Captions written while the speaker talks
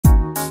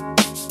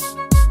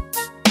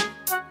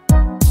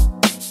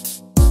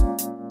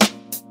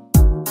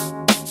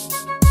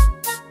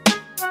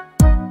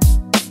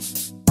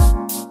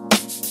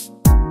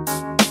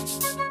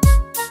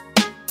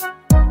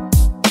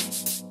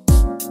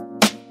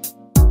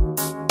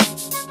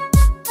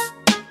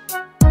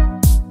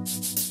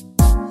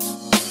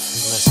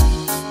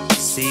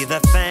See,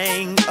 the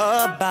thing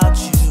about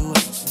you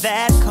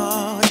that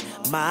caught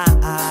my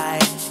eye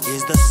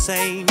is the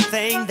same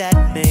thing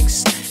that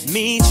makes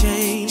me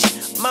change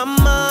my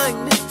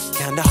mind.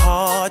 Kinda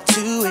hard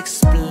to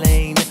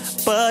explain,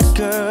 but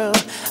girl,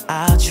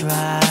 I'll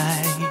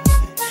try.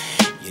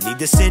 You need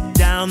to sit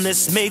down,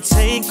 this may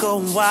take a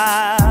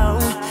while.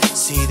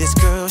 See, this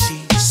girl, she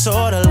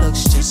sorta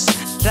looks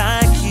just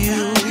like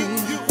you.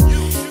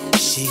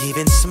 She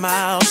even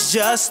smiles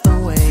just the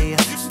way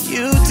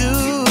you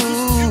do.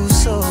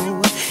 So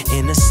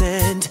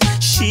innocent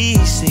she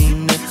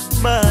seemed,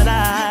 but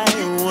I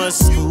was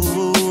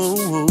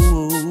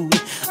fooled.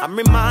 I'm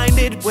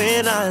reminded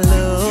when I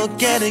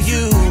look at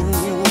you,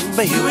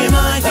 but you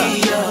remind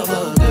me of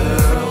a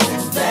girl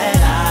that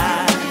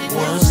I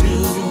once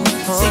knew.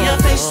 See your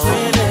face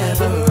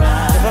whenever I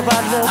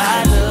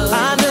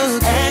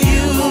look at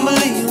you.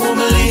 Won't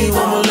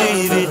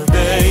believe it,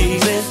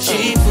 baby.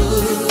 She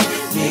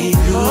put me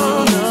through.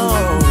 Oh, no.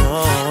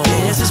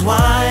 This is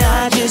why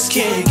I just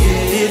can't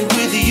get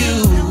with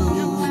you.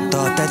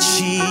 Thought that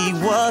she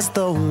was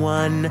the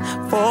one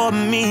for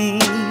me,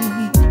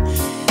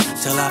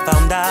 till I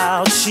found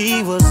out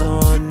she was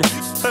on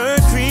her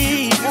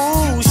creep.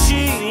 Ooh,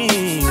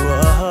 she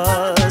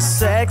was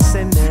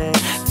sexing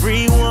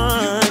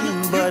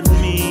everyone but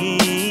me.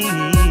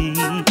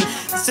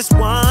 This is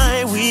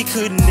why we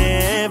could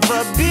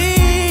never be.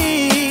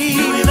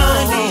 You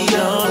remind me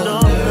of the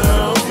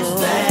girl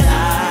that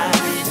I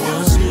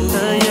once knew.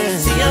 Yeah.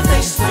 See your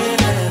face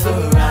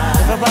whenever I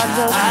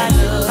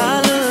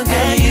look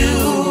at you.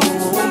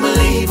 Won't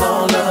believe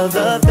all of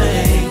the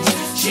things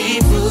she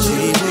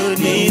put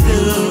me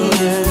through.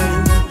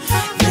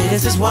 Yeah.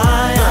 This is why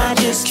I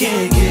just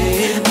can't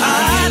get with you.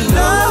 I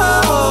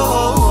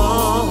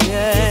know,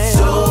 yeah. It's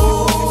so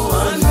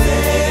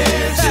unfair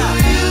to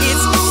you.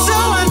 It's so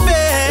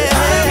unfair.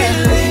 I can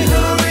leave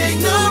her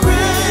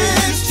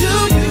ignorance to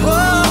you.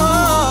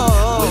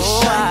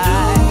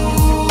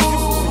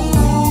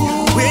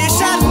 Wish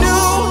I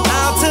knew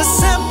how to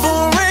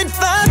separate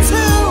the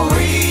two.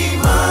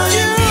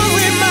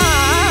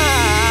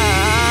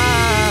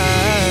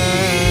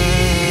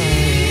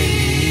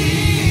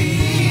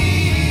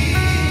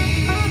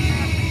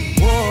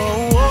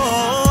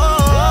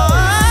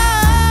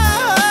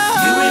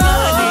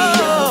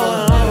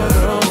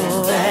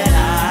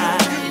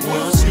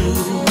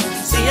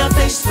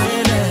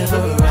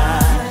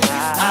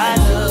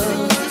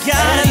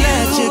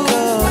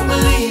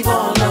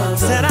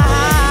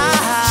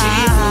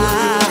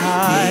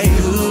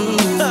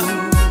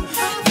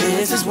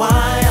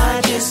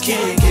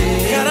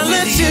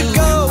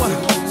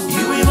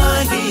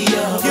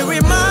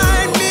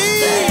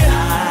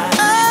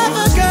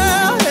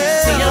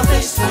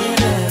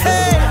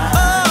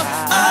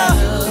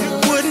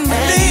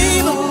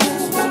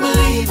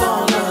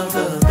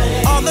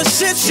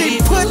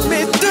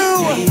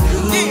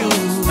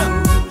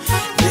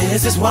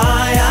 This is why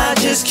I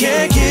just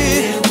can't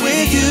get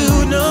with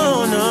you.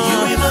 No, no.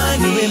 You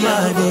remind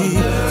me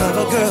of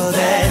a girl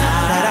that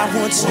I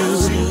once knew.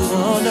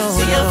 Oh, no,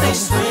 see your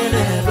face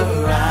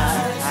whenever I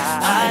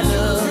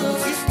look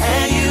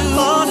at you.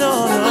 Oh,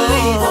 no, no.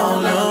 Believe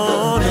all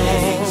of the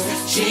things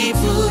she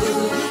put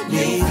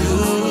me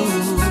through.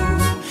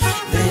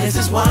 This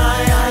is why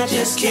I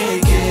just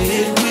can't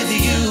get with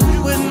you.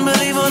 Wouldn't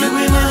believe all the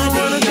remind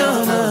me of a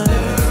girl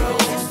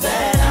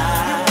that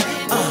I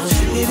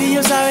baby,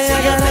 I'm sorry,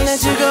 I gotta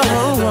let you go.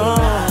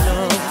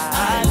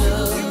 I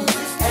look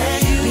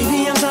at you.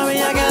 Baby, I'm sorry,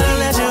 I gotta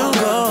let you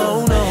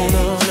go. No,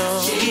 no, no.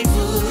 She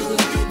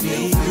put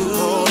me through.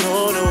 Oh, no,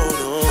 no,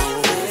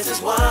 no. This is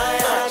why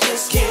I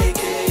just can't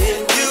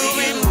get with you.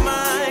 You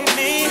remind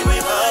me of a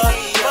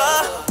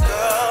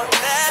girl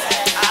that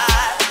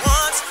I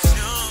once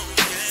knew.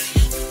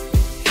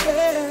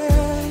 Yeah.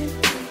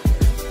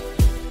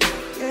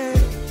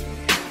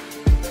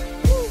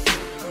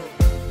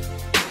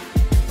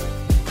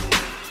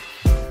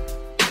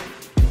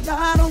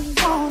 I don't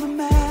want a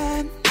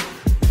man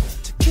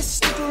to kiss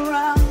the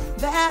ground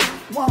that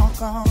I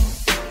walk on.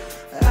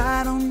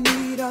 I don't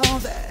need all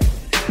that,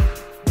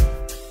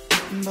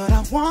 but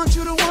I want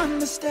you to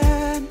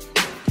understand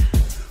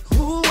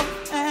who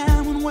I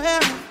am and where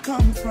I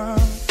come from.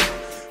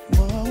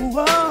 Whoa,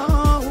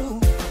 whoa,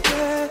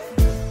 yeah.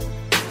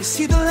 You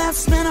see, the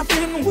last man I've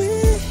been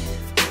with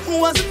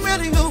wasn't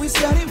really who he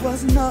said he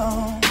was,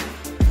 no.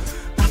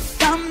 I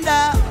found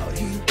out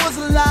he was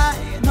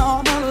lying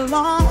all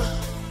along.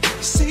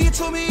 See, he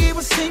told me he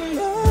was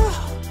single,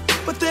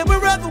 but there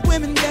were other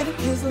women getting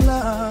his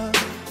love.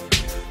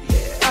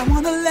 Yeah, I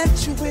wanna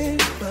let you in,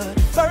 but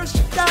first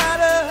you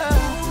gotta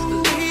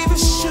leave your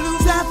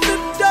shoes at the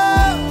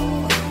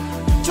door.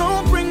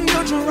 Don't bring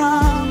your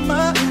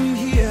drama in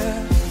here,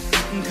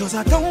 cause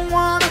I don't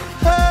wanna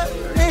hurt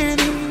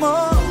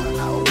anymore.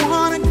 I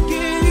wanna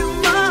give you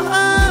my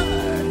heart,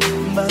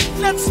 but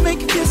let's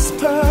make this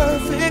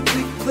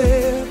perfectly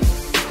clear.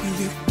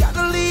 You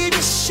gotta leave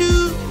your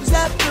shoes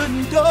at the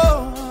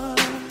door.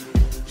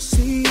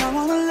 See, I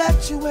wanna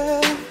let you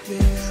in,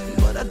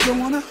 yeah, but I don't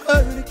wanna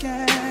hurt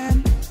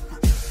again.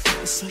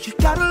 So you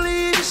gotta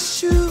leave your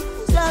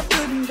shoes at at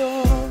the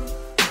door.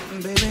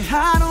 Baby,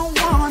 I don't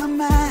want a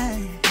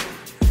man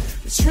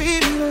to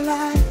treat me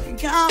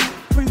like I'm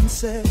a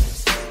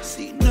princess.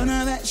 See, none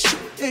of that shit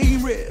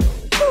ain't real.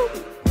 Woo.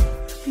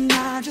 And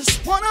I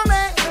just want a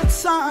man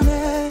that's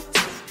honest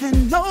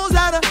and knows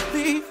how to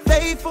be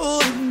faithful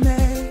to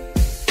me.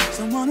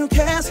 Someone who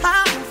cares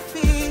how I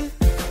feel.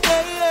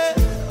 Yeah.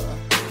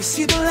 You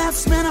see, the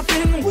last man I've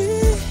been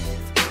with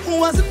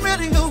wasn't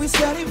really who he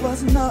said he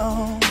was,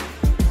 no.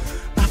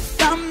 I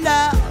found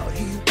out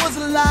he was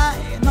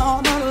lying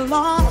all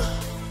along.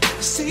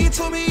 You see, he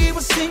told me he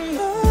was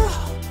single,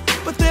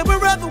 but there were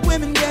other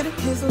women getting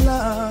his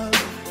love.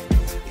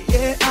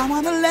 Yeah, I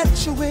wanna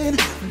let you in,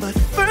 but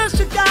first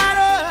you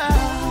gotta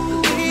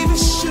leave your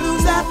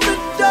shoes at the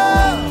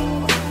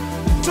door.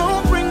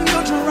 Don't bring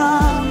your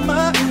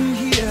drama in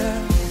here,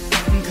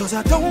 cause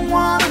I don't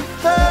wanna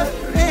hurt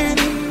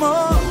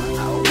anymore.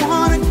 I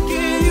wanna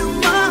give you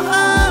my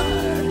heart,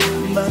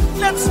 but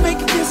let's make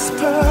this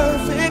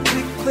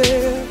perfectly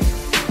clear.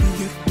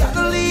 You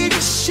gotta leave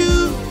your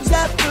shoes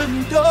at the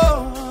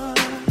door.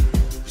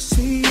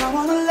 See, I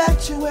wanna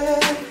let you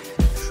in,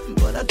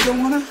 but I don't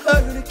wanna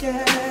hurt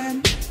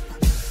again.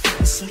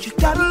 So you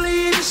gotta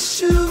leave your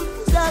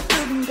shoes at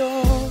the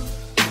door.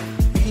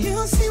 You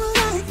seem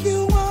like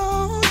you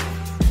won't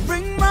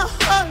bring my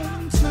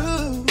heart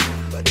too,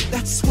 but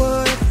that's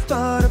what I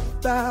thought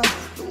about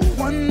the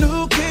one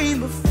who came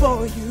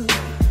before you.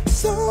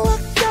 So I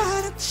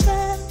gotta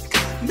check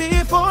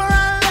before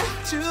I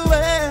let you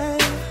in,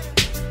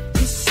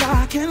 cause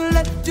I can't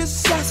let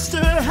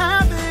disaster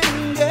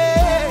happen,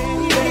 yeah.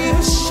 Leave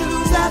your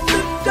shoes at the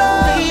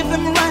door, leave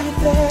them right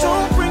there.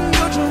 Don't bring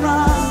your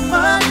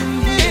drama in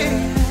here,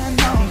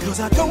 no, cause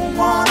I don't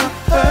wanna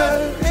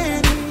hurt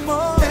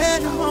anymore.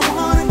 And I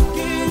wanna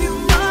give you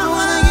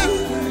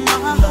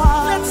my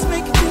heart. Let's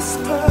make this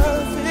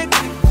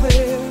perfectly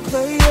clear,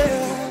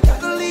 yeah.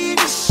 Gotta leave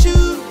your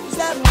shoes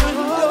at the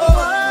door.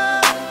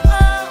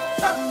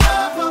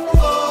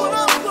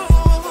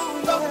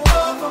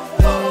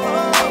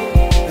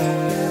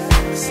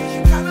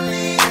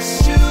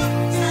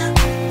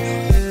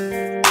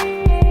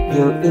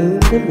 You're in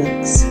the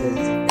mix with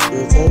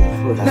DJ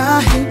Woerah. Now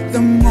I hate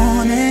the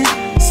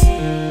mornings,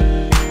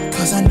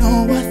 cause I know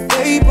what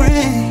they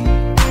bring.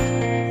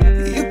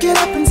 You get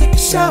up and take a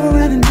shower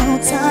and in no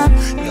time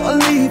you're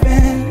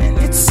leaving, and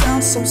it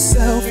sounds so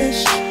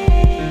selfish,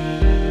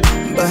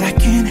 but I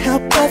can't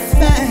help but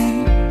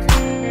think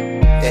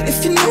that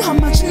if you knew how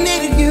much I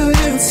needed you,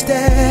 you'd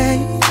stay.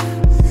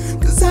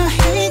 Cause I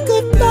hate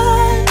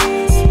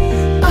goodbyes,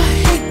 I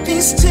hate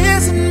these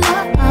tears in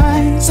my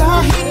eyes.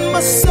 I hate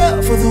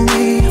myself for the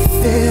way I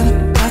feel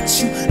about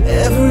you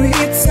every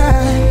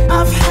time.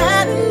 I've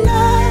had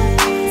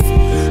enough,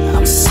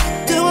 I'm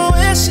sick of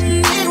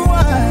wishing you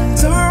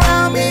was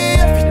around me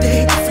every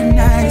day, every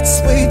night.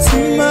 It's way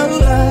too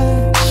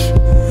much.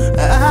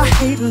 I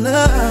hate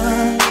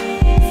love,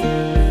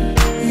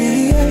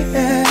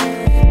 yeah.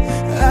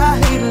 I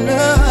hate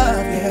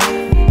love, yeah.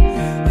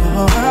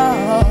 Oh,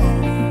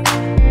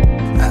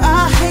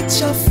 I hate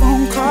your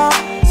phone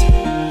calls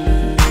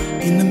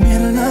in the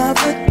middle of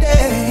the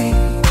day,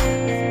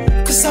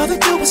 cause all they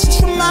do is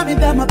just remind me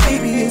that my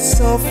baby is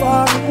so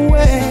far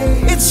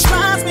away. It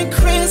drives me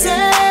crazy,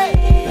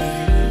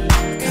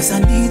 cause I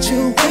need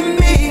you with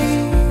me,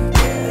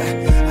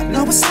 yeah. I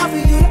know it's hard for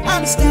you to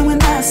understand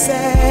when I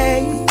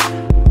say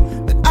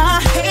that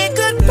I hate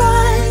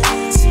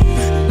goodbyes,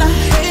 and I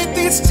hate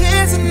these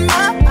tears in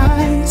my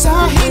eyes.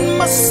 I hate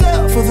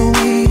myself for the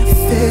way I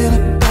feel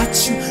about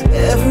you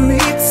every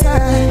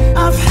time.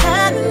 I've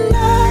had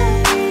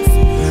enough,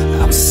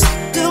 I'm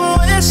sick of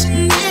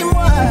wishing you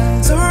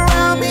was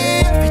around me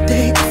every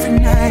day, every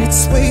night.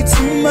 It's way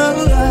too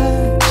much.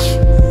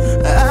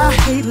 I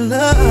hate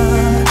love,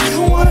 I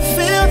don't wanna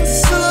feel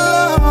this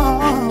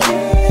alone.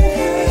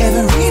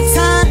 Every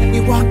time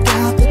you walk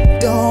out the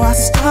door, I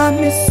start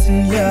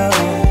missing you. I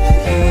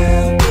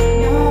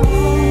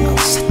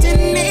wish I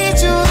didn't need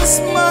you this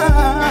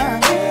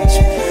much,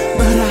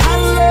 but I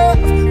love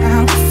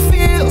how it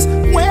feels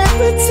when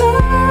we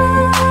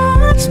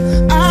touch.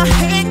 I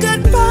hate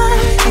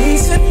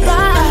goodbyes, I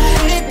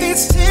hate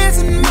these tears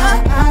in my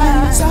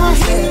eyes. I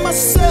hate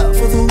myself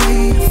for the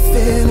way I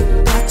feel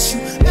about you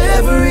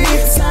every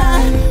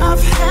time.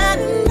 I've had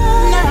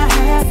enough,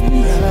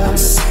 I'm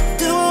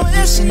sick of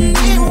wishing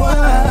you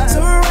was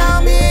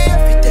around me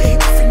every day,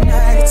 every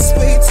night. It's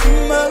way too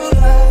much.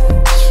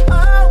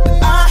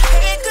 I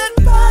hate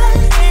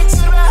goodbyes,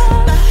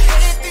 I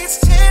hate these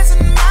tears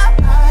in my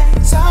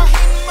eyes. I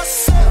hate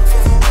myself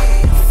for the way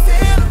I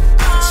feel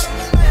about you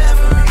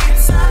every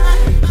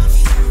time.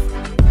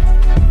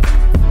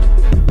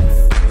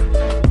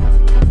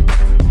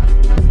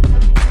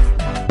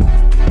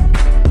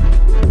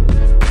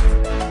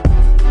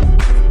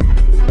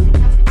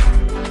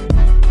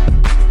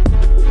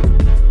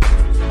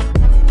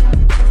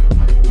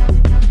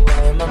 Why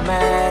am I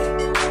mad?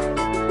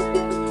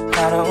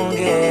 I don't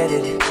get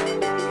it.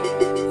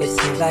 It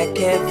seems like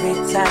every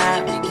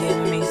time you give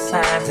me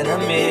signs and I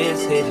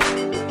miss it.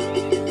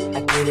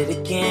 I did it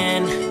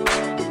again.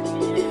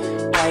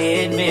 I I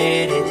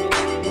admit it.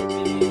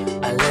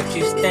 I left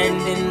you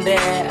standing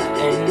there,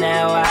 and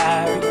now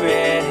I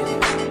regret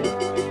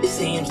it.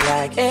 Seems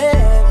like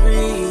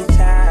every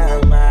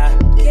time I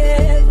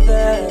get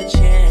the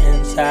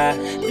chance, I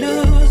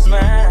lose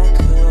my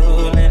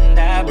cool and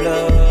I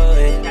blow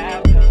it.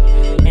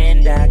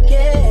 And I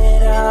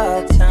get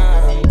all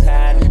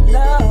tongue-tied,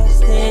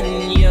 lost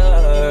in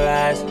your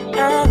eyes.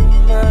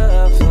 I'm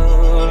a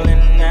fool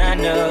and I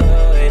know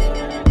it.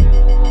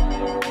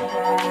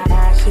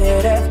 I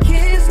should have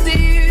kissed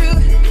you,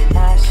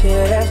 I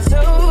should have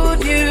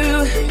told you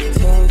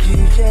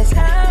just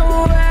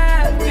how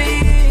I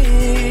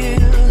feel.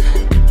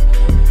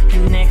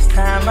 Next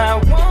time I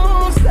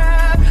won't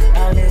stop,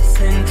 I'll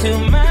listen to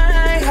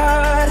my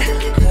heart,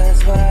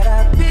 'cause what I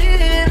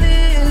feel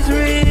is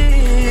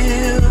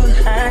real.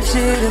 I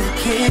should have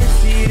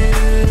kissed you,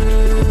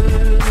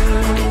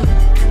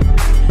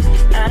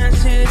 I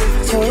should have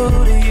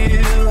told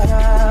you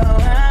how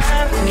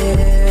I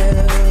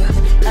feel.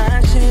 I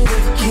should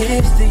have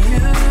kissed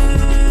you,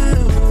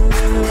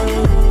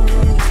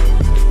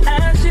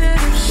 I should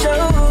have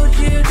showed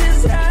you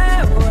just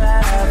how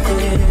I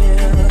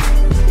feel.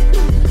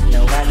 No,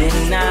 I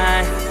didn't. I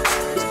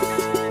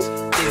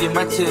give you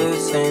my 2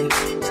 cents.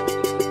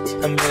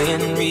 A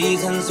million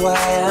reasons why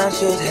I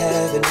should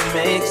have, and it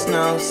makes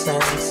no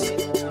sense.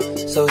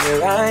 So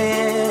here I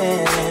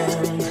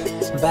am,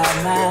 by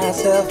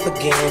myself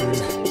again,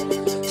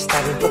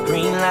 stopping for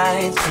green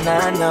lights, and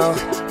I know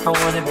I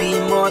wanna be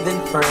more than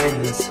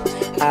friends.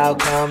 How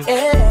come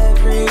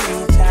every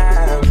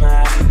time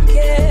I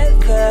get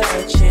the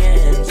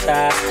chance,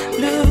 I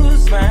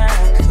lose my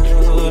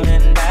cool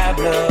and I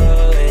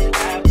blow it,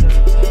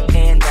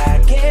 and I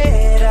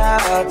get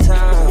all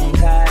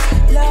tongue-tied,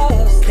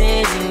 lost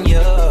in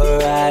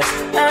your eyes.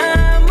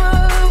 I'm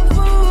a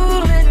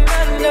fool and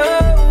I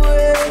know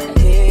it.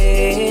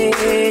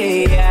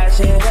 Hey, I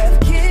should have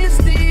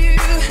kissed you,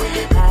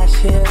 I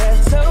should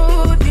have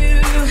told you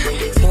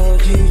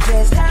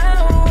just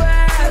how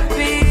I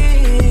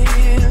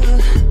feel.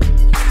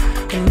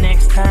 And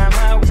next time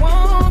I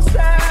won't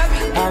stop,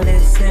 I'll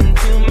listen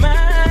to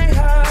my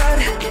heart,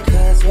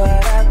 'cause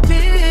what I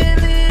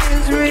feel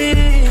is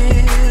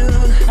real.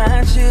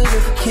 I should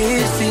have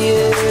kissed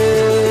you,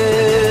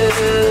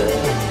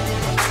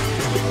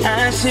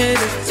 I should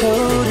have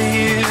told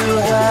you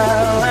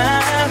how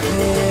I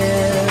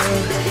feel.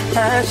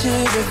 I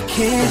should have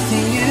kissed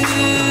you,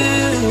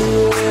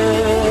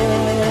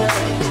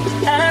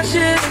 I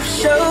should have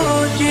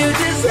showed you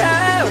just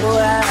how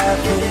I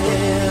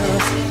feel.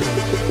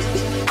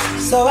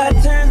 So I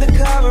turned the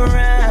car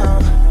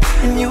around,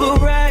 and you were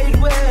right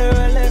where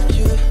I left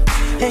you,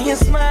 and your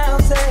smile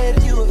said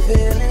you were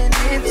feeling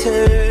it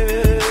too.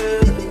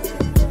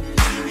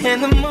 And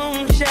the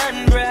moon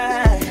shone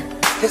bright,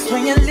 that's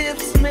when your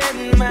lips met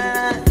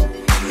mine,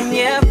 and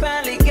yeah, I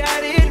finally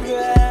got it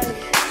right.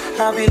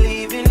 I'll be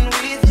leaving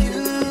with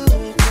you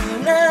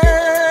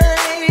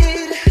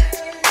tonight,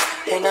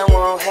 and I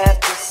won't have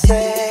to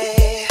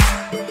say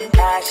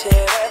I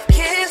should have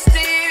kissed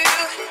you,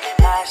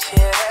 I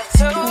should have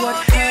told what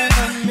you. have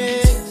I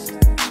missed?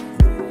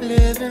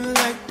 Living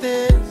like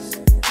this.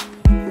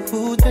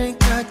 Who think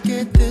I'd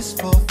get this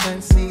for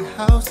fancy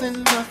house and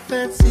my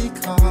fancy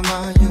car?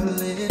 While you're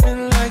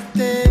living like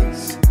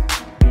this,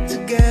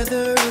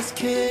 together as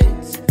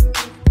kids.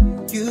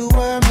 You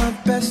were my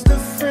best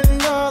of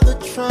friend. All the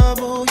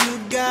trouble you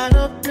got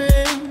up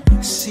in.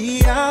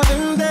 See, I've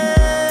been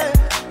there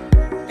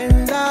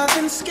and I've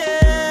been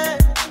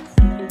scared.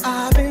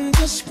 I've been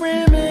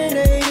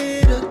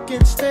discriminated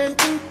against and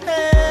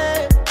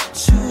compared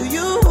to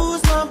you,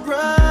 who's my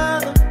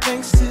brother.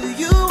 Thanks to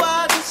you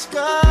I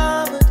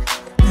discovered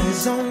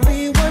there's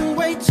only one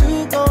way to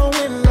go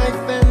in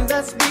life, and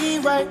that's be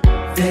right.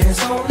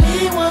 There's only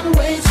one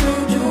way to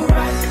do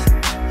right.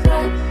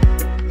 Right,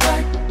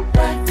 right,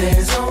 right.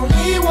 There's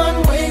only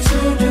one way to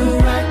do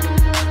right.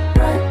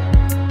 Right,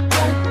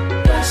 right,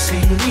 right.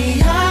 See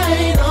me, I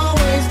ain't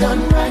always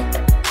done right.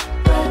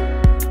 Right,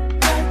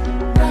 right,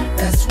 right.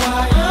 That's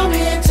why I'm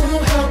here to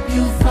help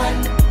you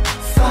fight.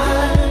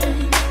 Fight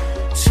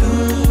to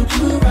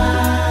do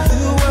right.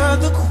 You were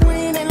the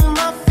queen in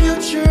my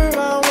future,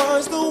 I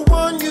was the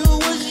one you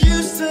was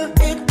used to.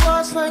 It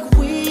was like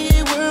we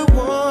were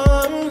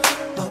one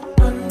up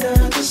under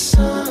the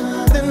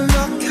sun. The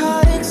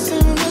narcotics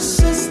in the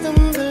system,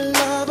 the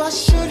love I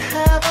should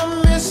have, I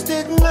missed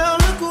it. Now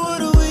look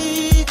what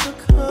we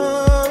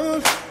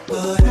become.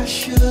 But I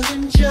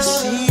shouldn't just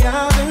see,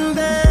 I've been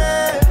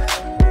there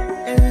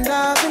and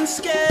I've been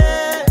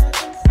scared.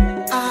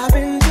 I've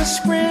been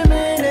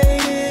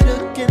discriminated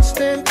against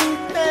and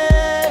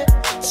compared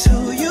to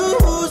you,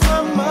 who's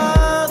my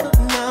mother.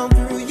 Now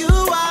through you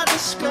I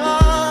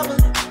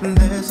discovered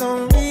there's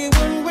only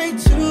one way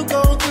to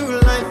go through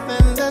life,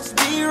 and that's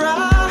be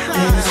right.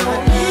 There's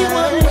only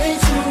one way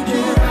to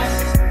do right.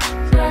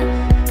 Right,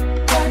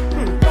 right,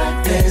 right.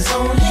 There's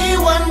only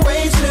one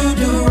way to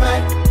do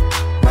right.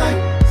 Right,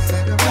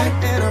 right,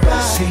 and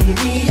right. See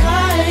me, I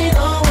ain't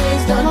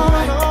always done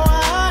right.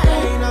 I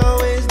ain't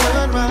always done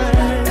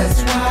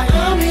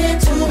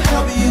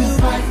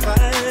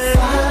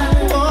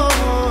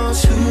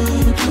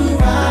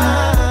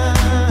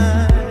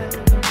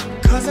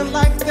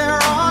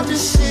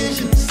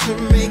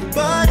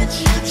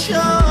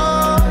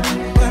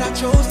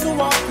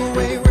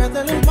away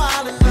rather than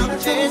wilding out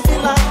and be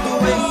locked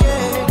away,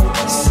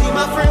 yeah. See,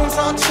 my friends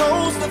all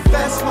chose the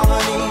fast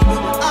money,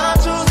 but I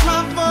chose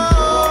my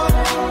phone,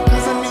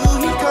 cause I knew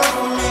he'd come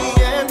for me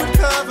and would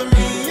cover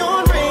me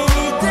on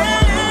rainy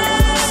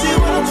days. See,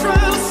 what I'm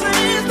trying to say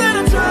is that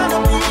I'm trying to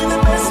be the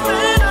best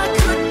man I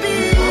could be,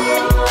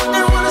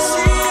 and wanna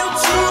see you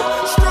too,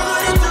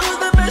 struggling to do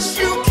the best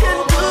you can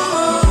do.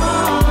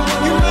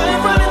 You might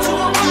run into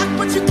a rock,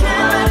 but you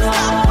can't let it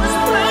stop what's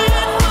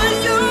playing for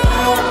you.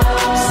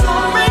 So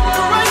make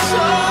the right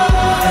choice.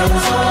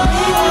 There's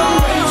only one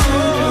way to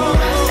do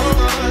it.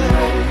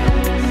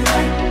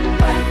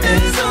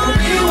 There's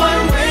only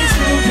one way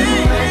to do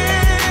it.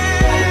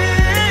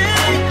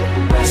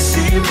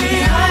 See me,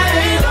 I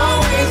ain't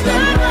always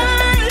done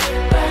right.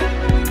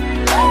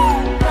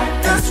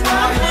 That's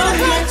why I'm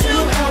here to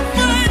help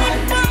you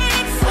fight.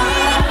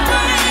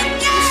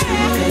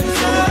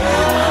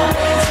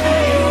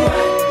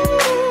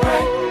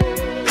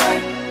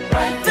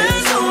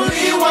 There's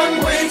only one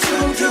way to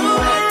do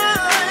it.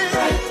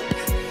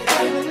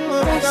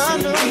 See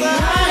me,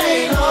 I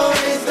ain't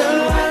always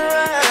done right.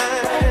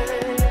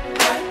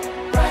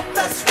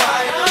 That's why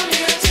I'm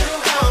here to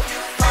help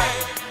you fight.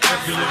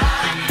 Every little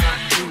thing I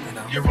do,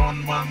 you're on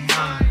my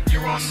mind,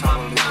 you're on my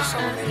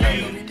mind.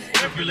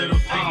 Every little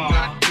thing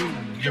I do,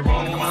 you're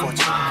on my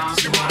mind,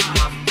 you're on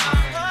my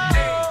mind.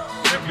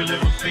 Every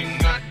little thing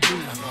I do,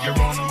 you're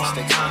on my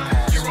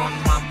mind, you're on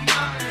my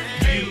mind.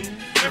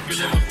 Every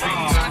little thing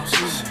I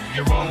do,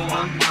 you're on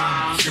my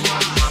mind, you're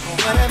on my mind.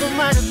 Whatever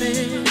might have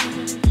been,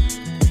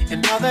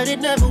 and all that it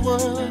never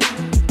was.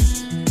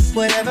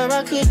 Whatever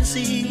I couldn't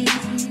see,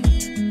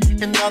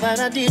 and all that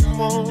I didn't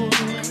want.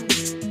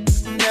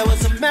 There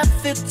was a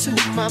method to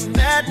my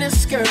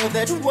madness, girl,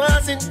 that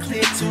wasn't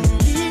clear to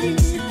me.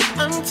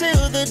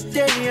 Until the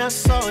day I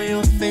saw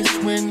your face,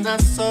 when I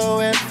saw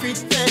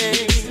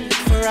everything.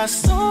 For I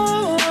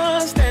saw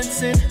us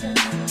dancing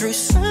through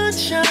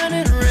sunshine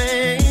and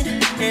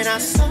rain, and I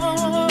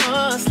saw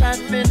us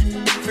laughing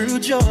through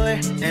joy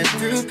and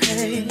through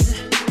pain.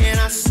 And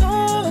I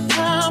saw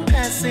time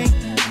passing,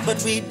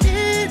 but we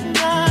did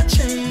not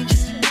change.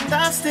 And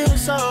I still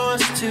saw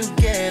us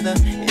together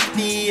at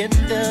the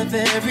end of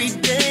every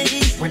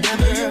day.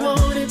 Whenever you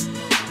want it,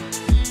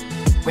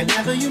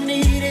 whenever you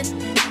need it,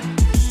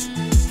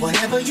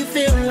 whatever you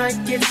feel like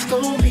it's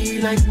gonna be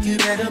like, you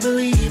better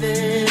believe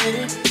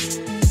it.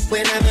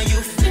 Whenever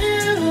you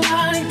feel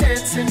like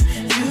dancing,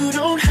 you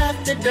don't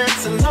have to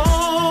dance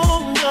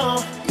alone,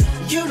 no.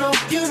 You know,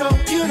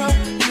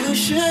 you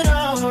should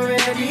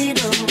already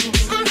know.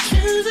 I'm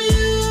choosing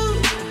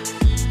you,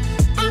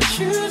 I'm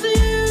choosing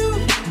you,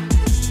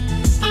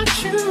 I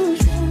choose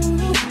you,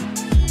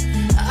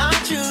 I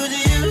choose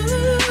you,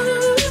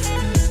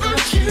 I'm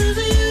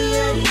choosing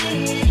you,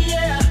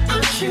 yeah,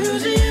 I'm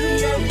choosing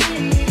you,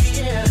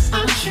 yeah,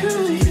 I'm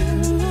choosing you,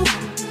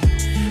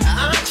 I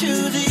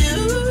choose you.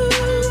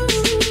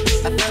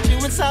 I felt you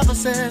inside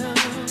myself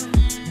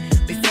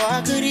before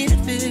I could even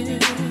feel.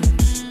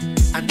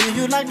 I knew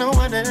you like no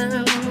one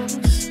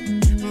else,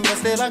 but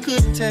still I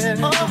couldn't tell.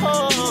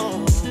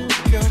 Oh,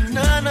 girl,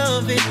 none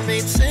of it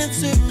made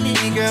sense to me.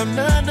 Girl,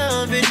 none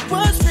of it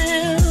was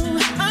real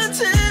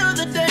until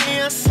the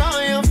day I saw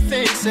your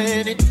face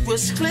and it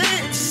was clear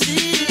to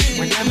see.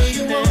 Whenever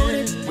you want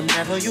it,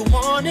 whenever you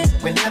want it,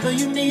 whenever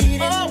you need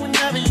it, oh,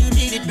 whenever you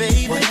need it,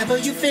 baby. Whenever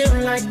you feel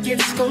like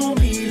it's gonna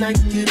be like,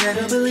 you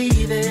better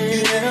believe it.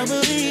 You better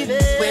believe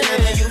it.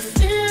 Whenever you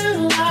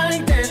feel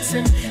like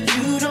dancing,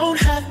 you don't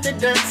have to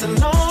dance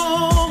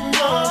alone,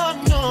 no,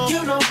 no.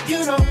 You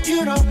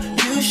know,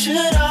 you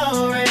should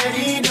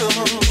already know.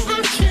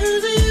 I'm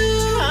choosing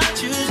you, I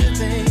choose you,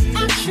 babe.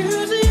 I'm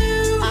choosing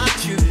you, I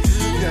choose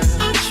you, girl.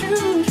 I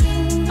choose you,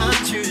 I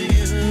choose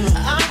you, I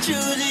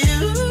choose you.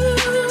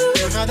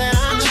 You know that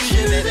I choose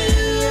you, baby.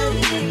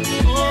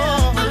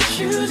 Oh, I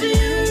choose you,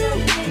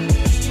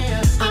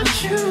 I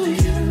choose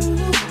you,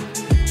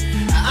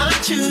 I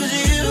choose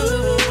you,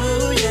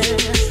 yeah.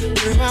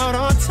 Throughout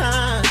all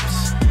times,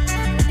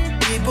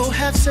 people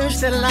have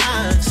searched their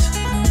lives,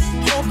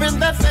 hoping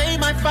that they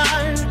might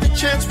find the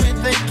chance where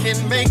they can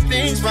make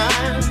things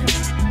right.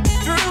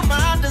 Through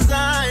my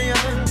desire,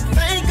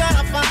 thank God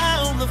I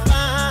found the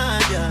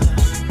fire.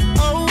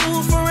 Oh,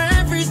 for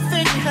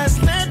everything has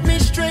led me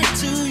straight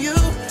to you,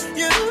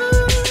 you.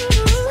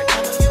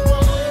 Whenever you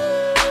want,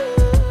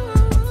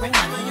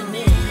 whenever you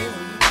need,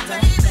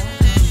 baby.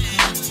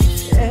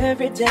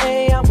 Every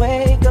day I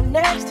wake up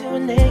next to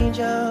an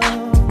angel,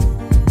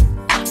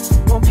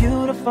 more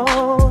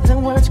beautiful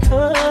than words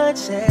could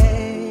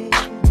say.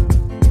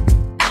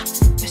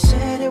 They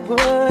said it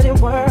wouldn't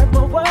work,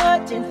 but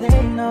what did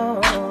they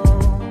know?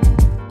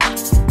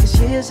 'Cause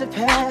years have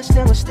passed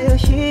and we're still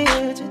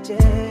here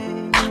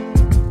today.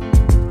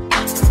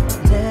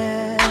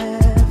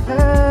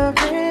 Never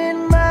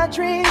in my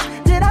dreams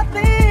did I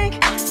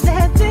think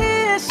that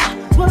this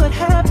would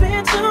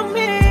happen to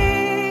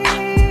me.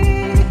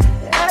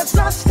 As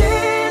I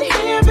stand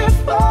here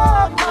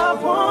before my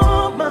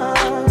woman,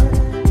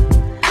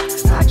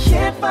 I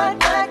can't fight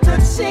back the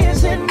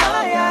tears in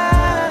my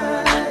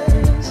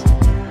eyes.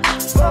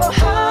 Oh,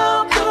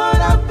 how could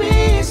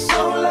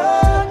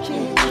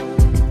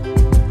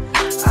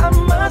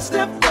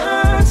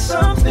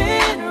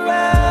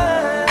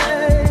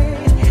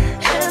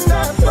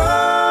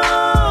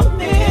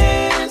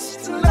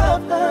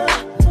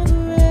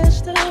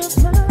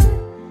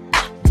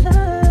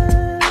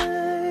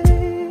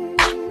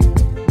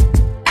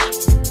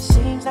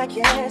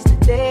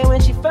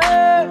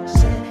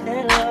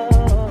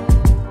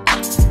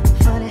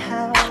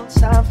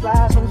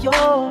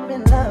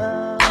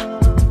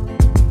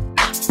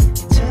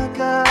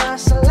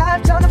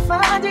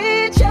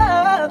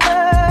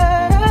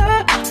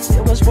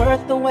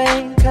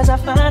 'cause I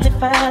finally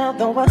found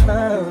the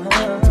one.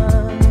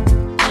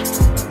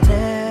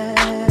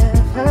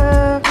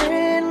 Never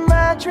in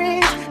my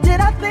dreams did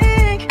I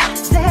think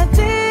that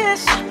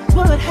this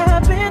would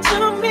happen to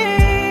me.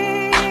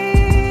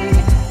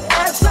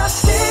 As I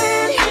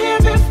stand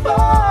here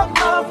before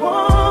my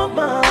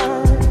woman,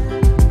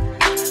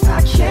 I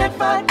can't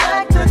fight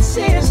back the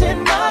tears in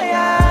my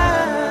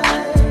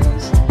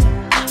eyes.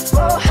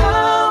 Oh,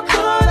 how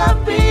could I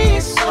be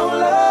so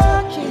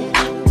lucky?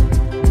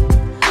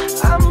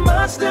 I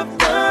must have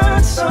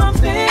done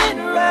something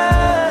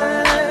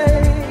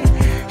right,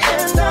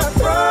 and I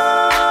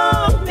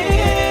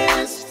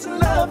promise to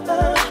love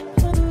her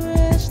for the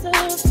rest of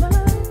my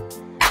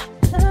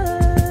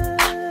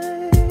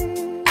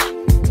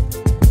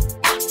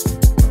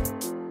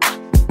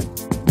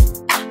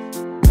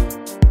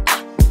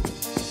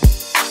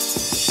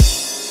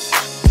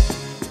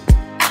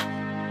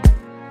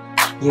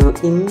You're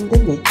in the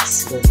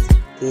mix with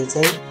DJ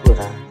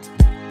Woerah.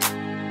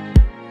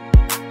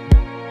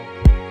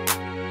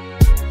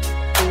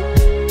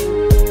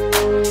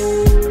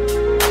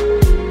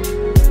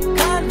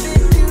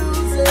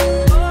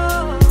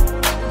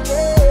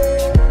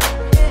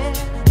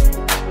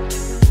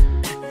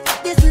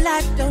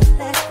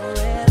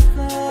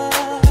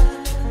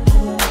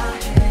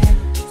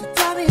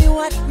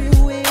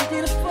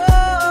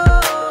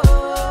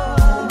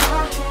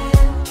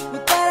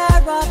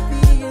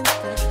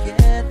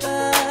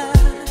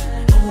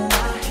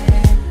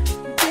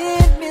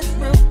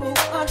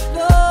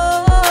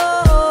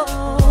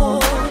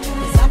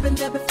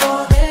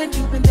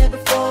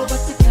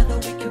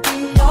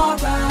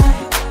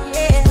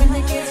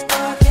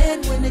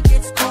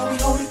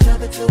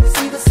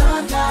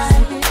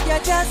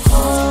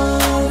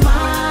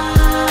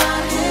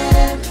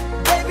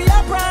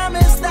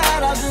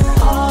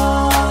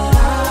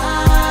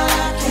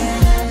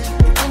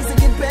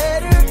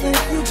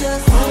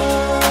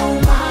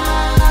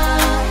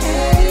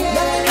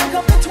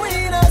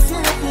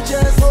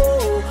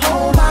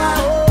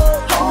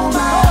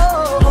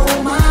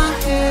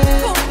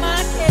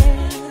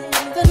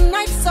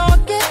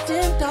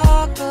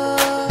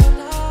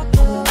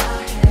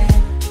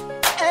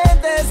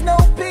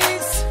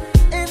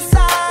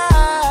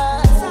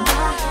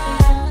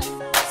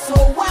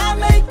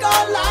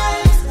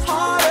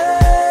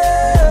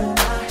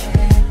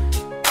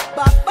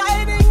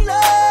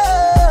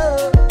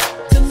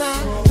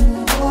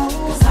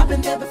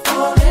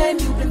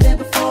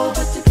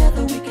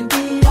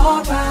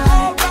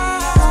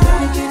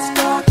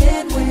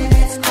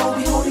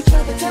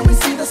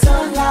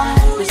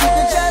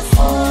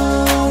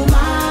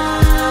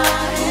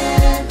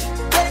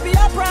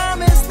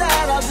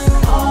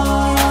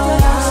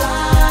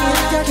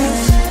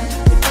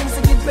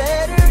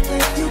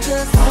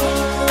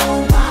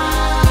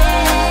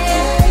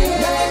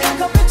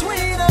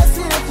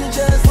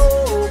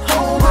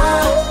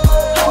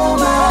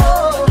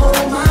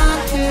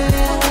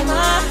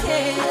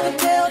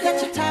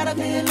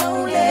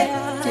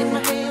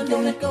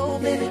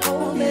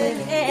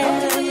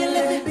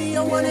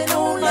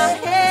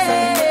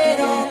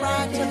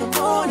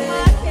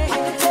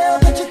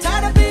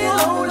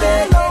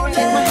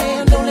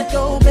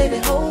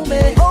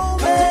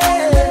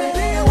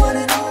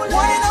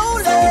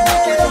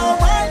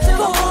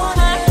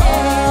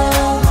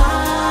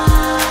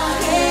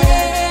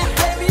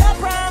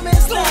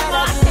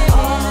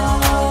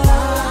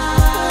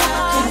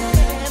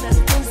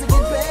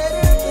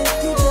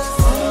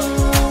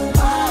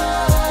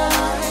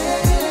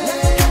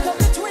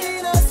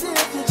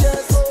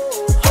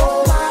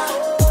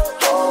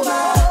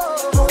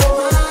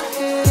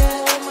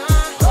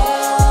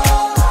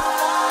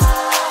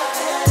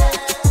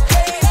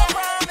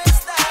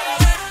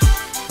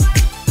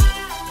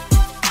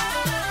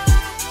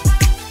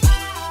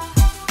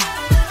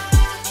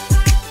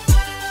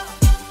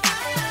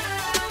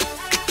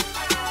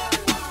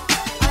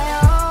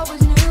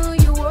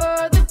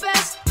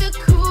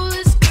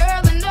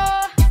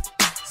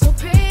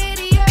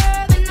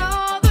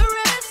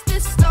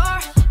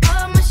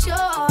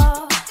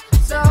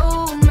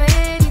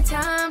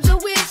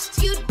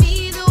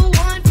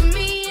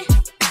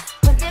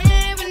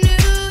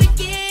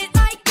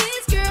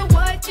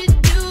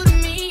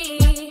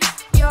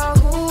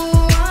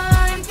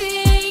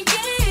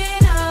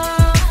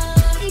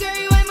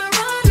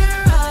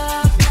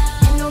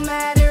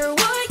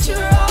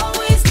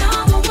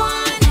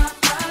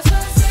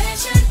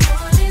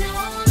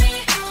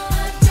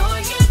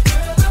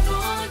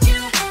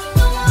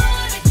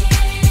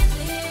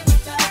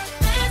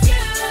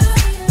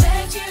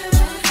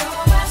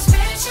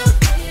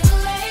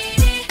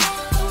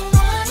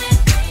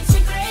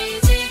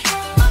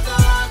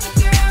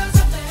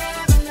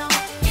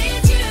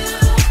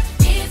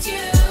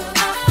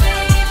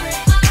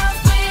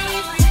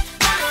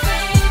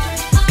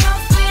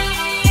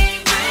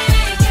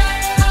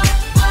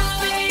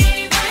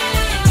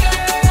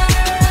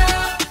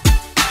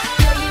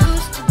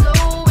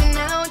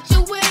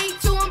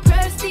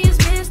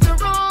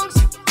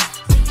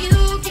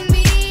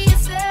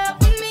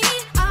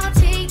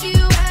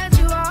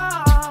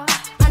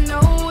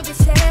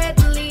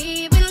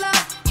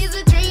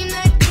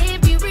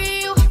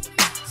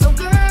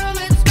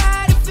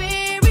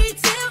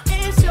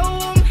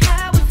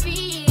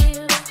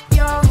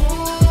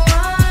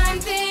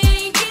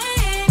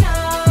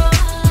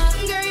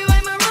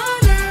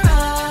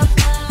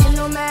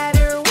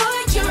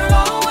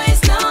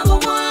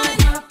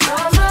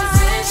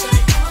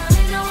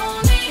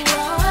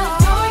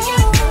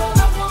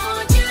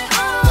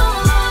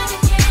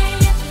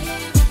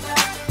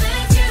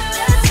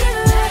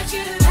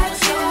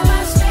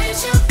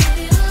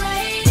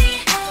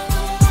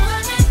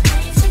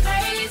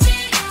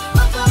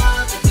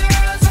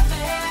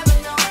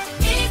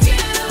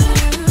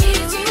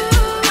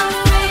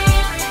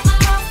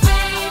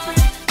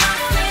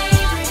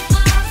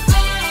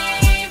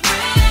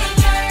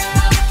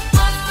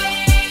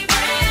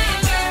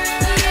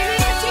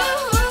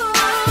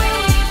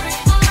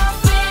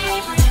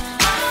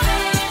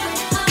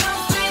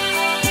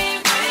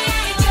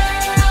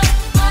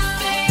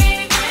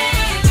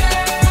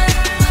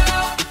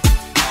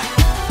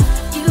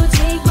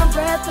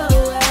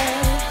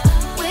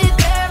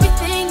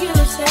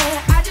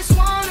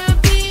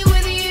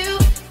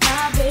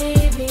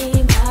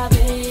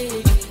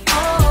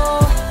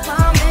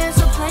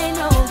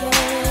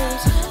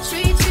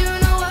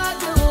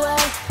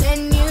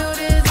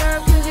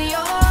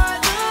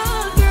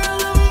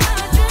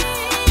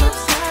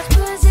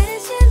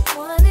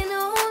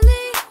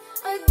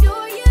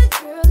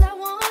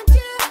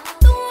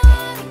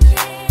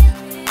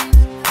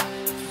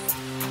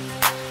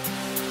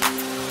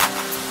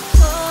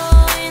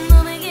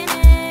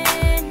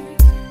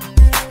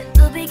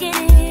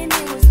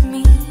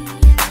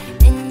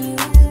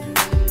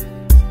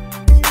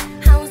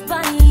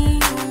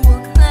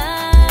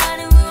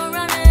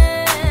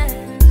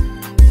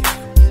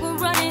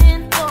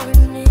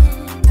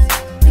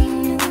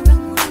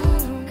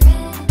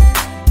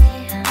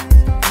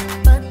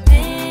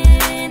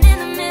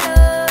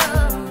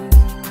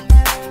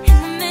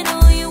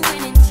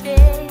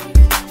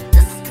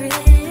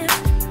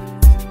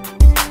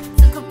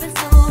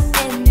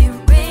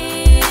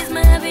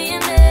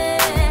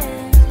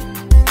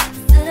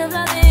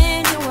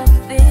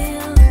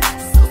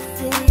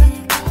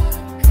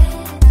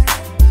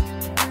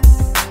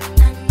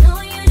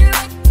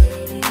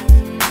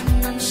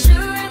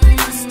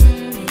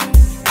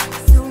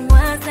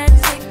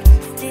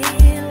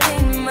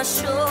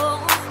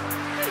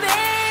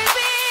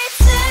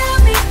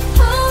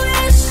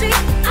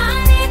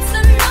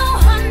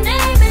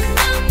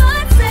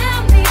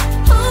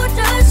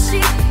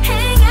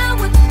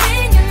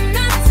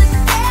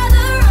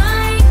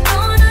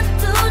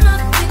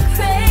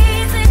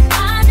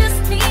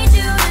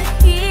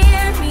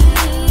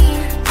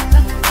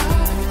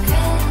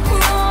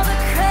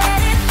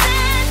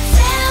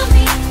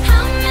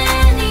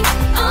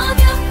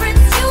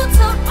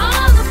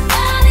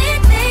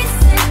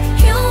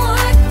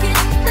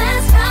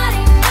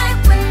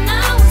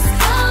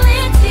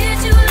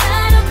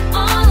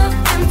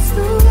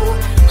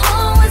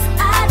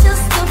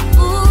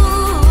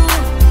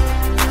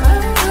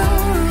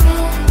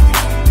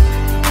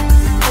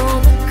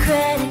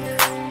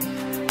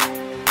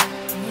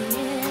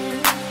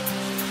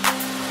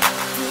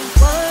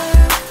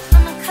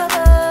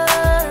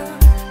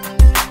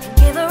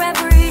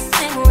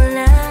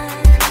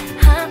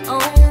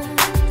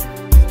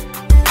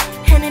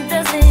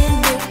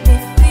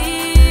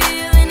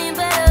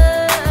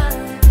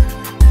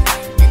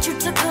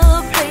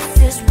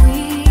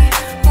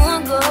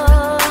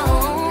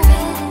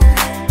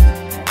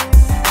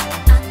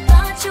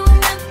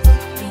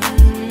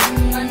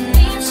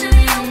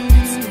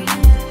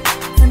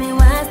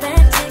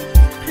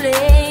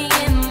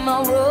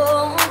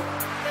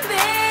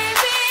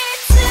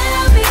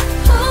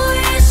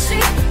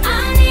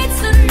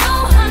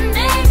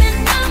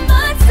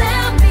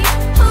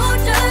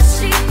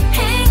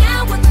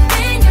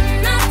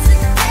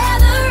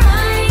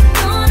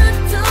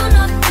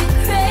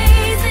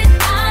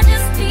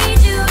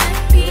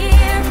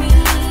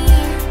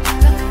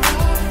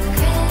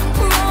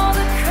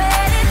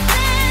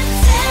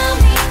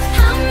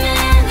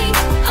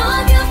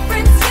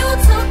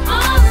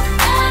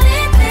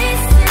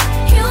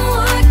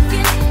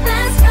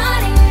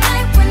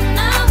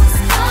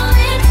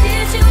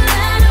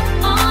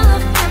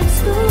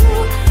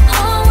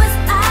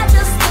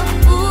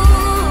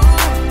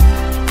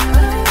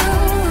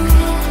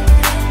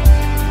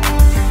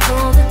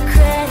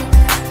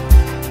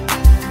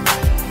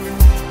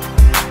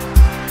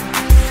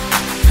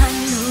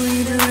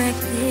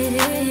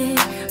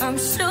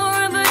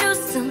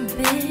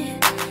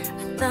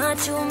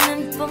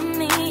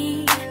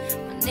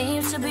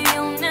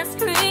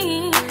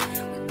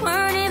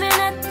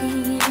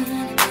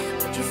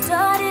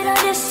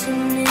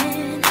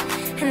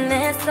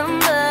 let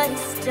somebody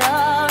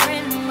star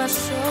in my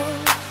show.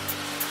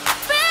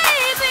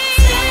 Baby,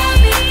 tell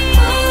me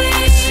who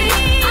is she?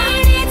 I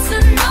need to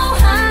know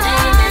her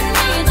name and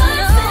need to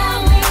know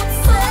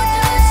what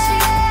does she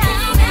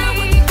mean?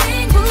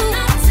 Everything who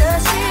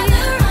does she?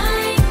 I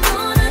ain't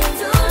gonna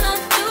do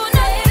nothing.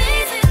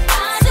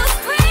 I just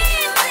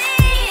crazy.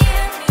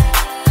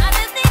 I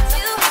just need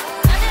you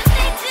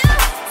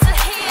to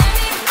hear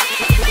me,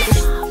 baby.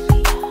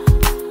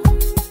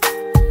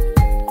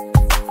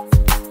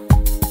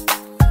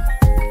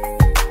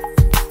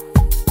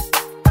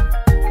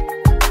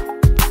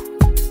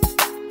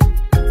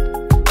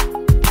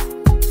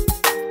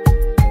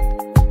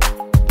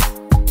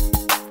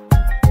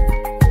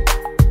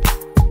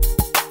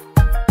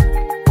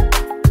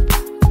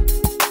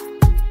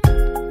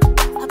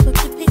 I put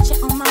your picture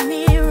on my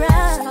mirror.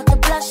 Start to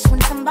blush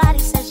when somebody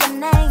says your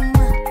name.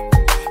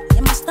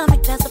 In my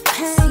stomach there's a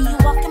pain. See you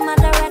walk in my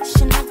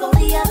direction, I go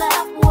the other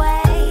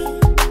way.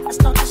 I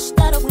start to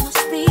stutter when I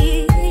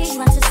speak.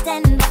 Trying to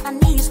stand up, my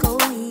knees go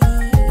weak.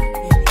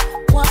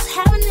 What's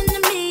happening to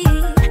me?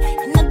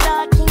 In the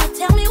dark, can you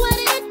tell me what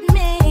it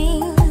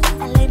means?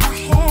 I lay my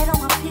head on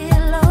my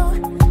pillow,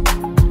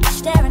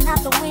 staring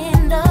out the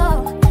window.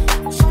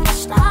 Trying to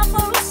stop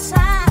for a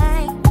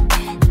sign.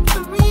 The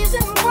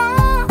reason why.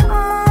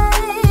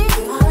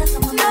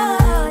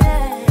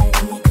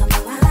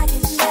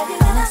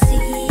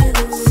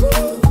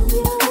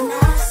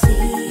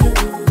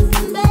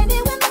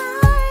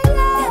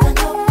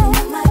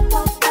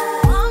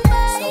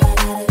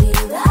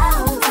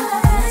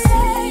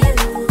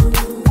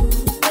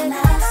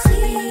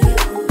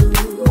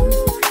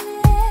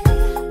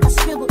 I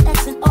scribble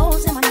X and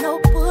O's in my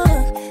notebook,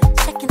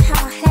 checking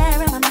how my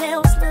hair and my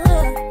nails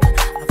look.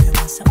 I feel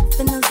myself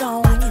in the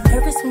zone. I get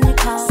nervous when you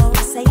call,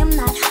 say I'm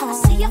not home. I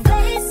see your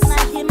face and I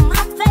hear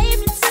my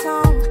favorite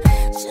song.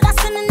 Should I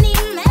send an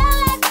email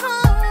at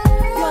home?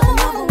 You're the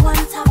number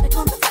one topic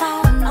on the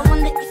phone. I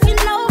wonder if you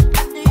know,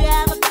 do you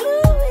have a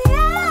clue?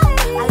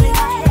 Yeah. I lay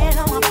my head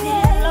on my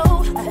pillow.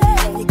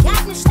 You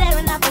got me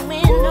staring out the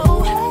window.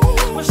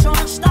 We're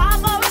showing star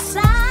for a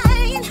sign.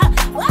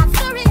 What's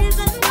the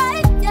reason why?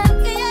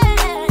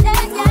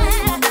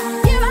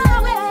 You're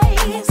always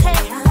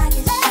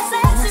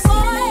sexy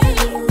boy.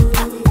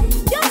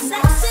 You're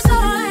sexy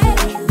boy.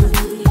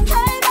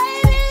 Hey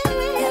baby,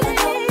 I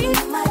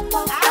don't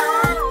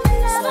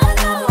know.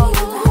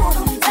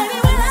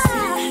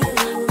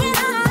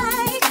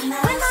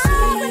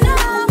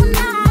 Baby, when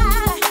I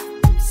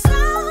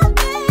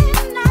something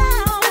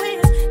now is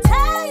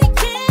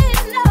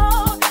taking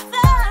over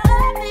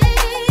me.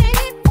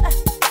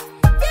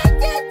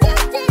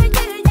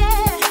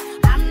 Yeah.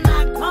 I'm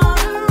not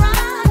gonna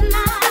run,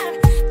 I'm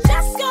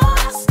just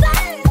gonna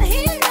stand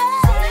here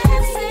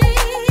and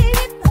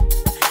sleep.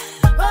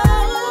 Oh,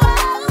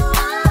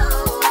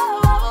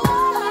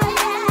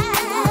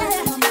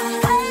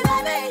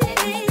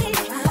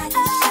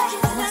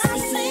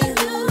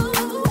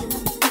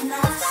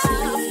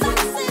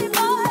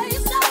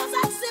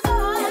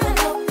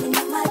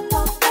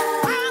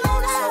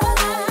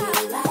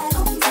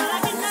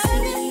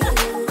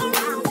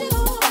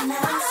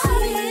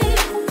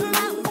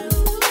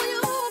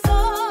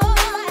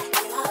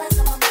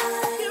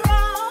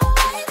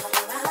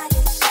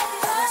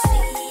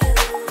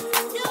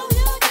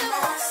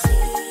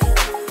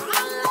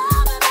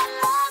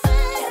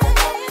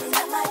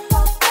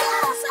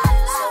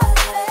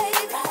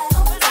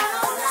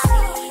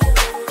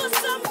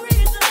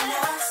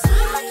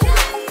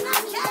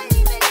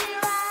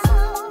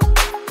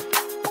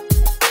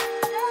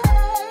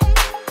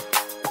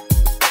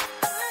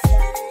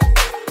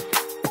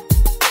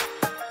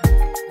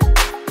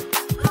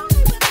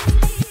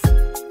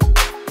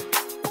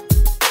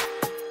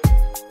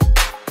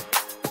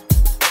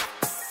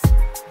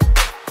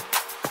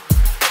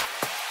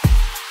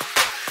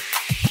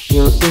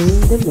 You're in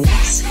the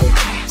mix with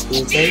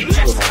DJ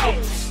Woerah.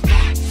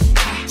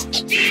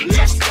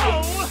 Let's go.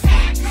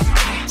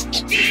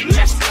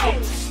 Let's go.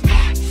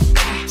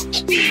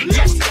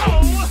 Let's go.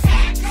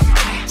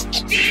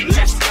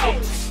 Let's go.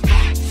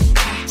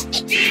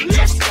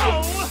 Let's go.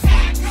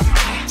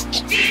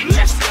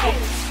 Let's go.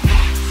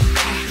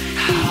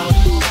 How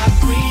do I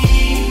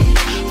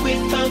breathe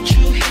without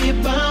you here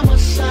by my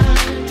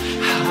side?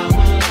 How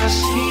will I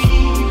see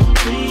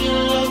when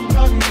your love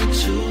brought me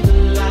to the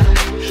light?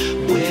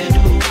 Where do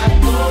I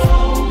go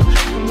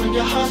when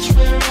your heart's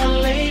where I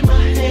lay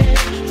my head?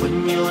 When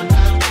you're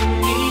not with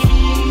me,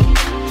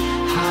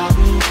 how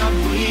do I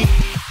breathe?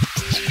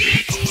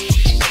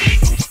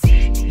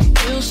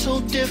 Feels so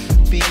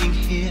different being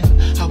here.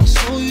 I was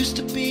so used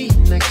to being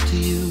next to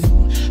you.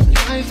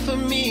 Life for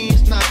me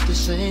is not the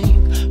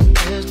same.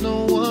 There's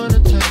no one to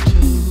turn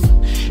to.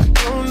 I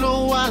don't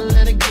know why I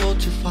let it go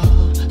too far.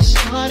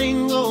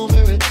 Starting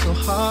over, it's so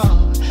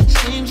hard.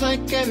 Seems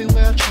like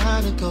everywhere I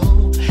try to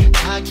go,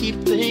 I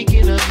keep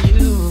thinking of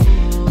you.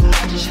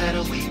 I just had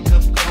a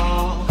wake-up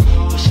call,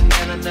 wishing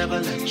that I never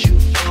let you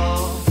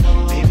fall.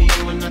 Baby,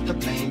 you were not to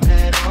blame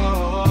at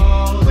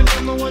all, but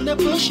I'm the one that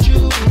pushed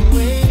you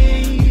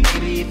away.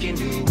 Baby, if you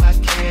knew I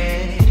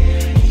cared,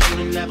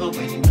 you'd never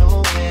went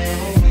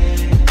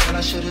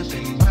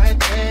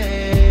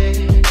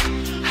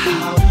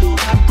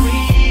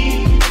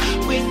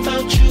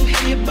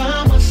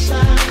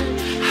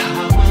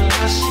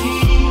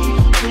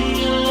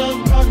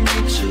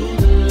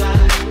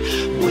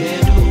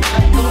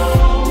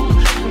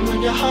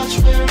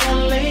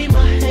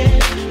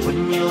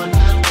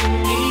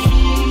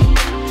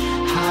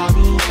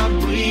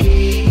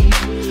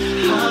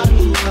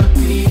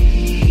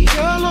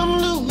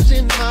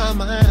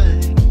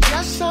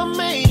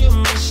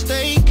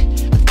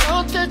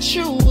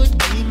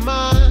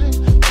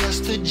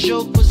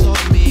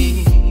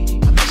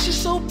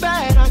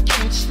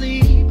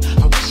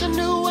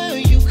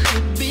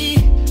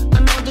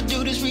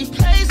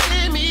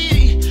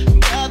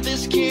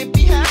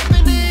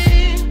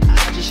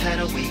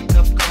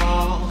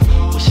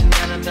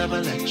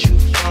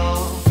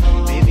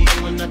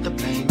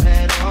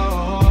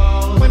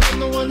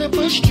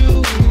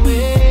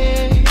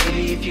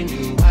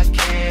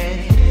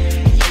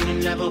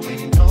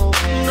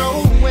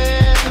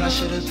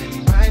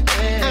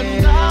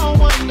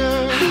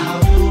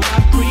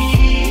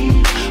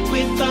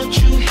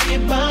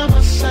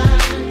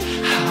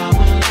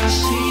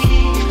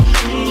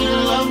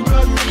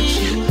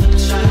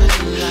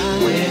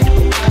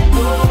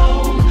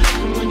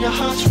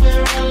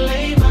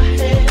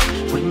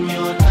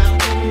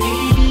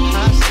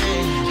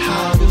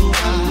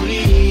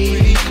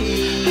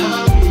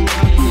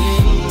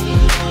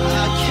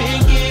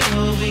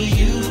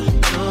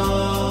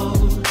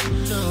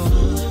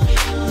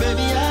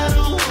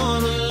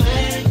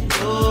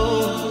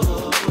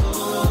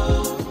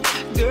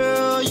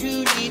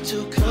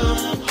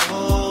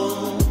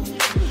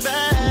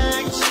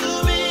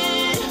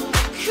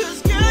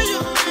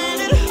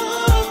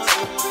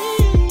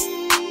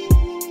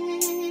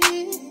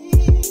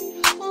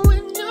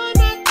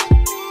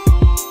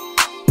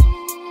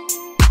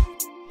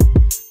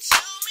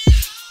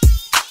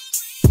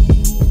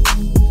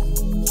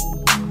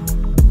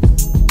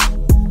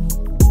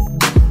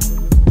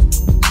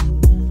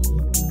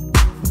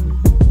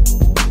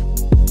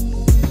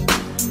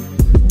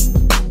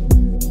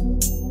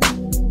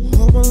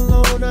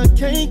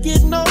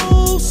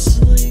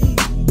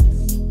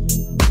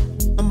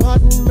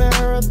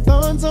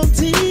marathons on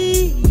TV.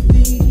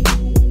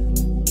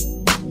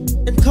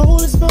 And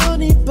Cole is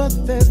funny, but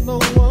there's no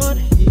one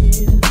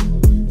here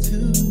to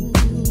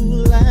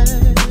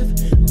laugh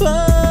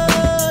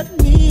but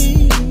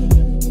me.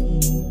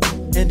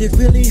 And it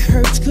really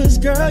hurts, cause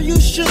girl, you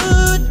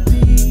should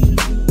be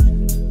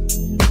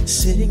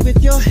sitting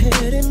with your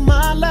head in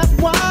my lap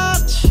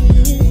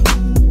watching.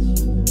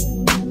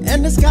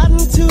 And it's gotten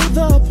to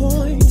the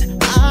point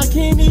I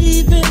can't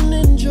even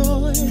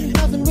enjoy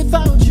nothing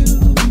without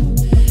you.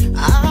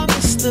 I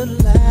miss the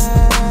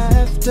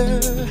laughter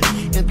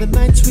and the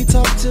nights we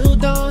talk till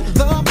dawn,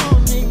 the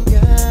morning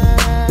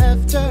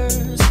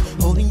afters,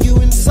 holding you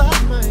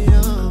inside my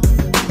arms,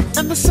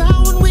 and the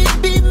sound when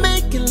we'd be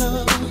making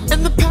love,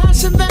 and the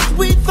passion that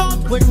we thought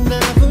would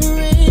never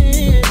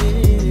end.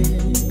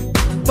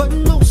 But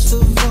most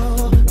of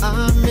all,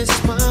 I miss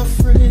my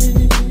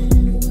friend,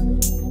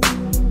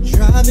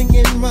 driving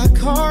in my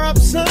car up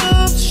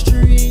some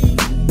street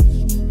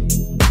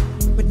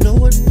with no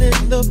one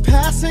in the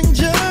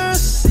passenger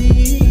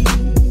seat,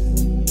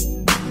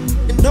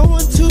 and no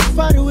one to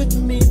fight with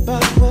me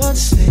about what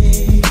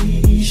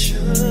station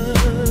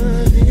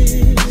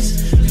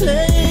is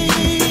playing.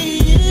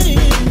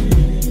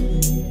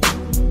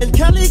 And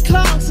Kelly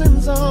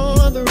Clarkson's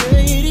on the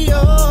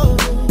radio,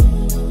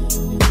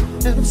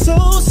 and I'm so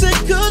sick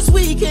cause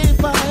we can't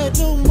fight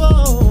no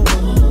more.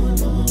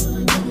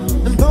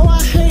 And though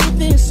I hate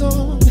this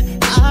song,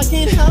 I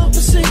can't help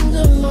but sing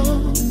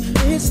along.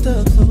 It's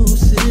the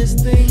closest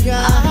thing I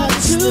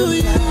have to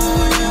you.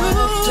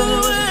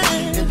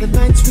 And the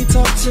nights we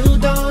talk till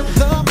dawn,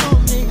 the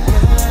morning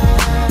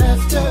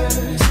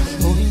afters,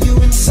 holding you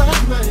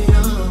inside my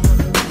arms,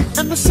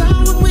 and the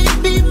sound when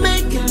we'd be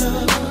making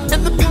love,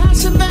 and the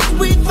passion that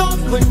we thought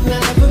would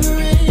never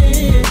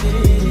end.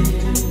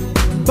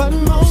 But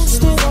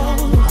most of all,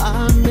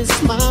 I miss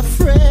my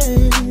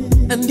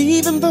friend. And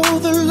even though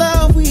the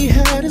love we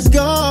had is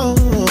gone,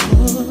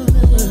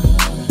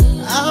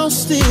 I'll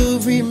still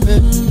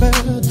remember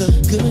the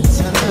good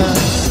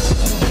times.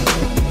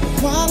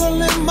 While I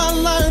live my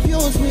life,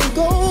 yours will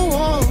go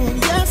on.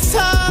 Yes,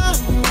 time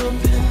will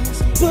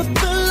pass, but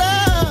the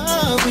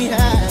love we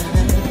had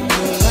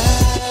will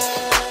last.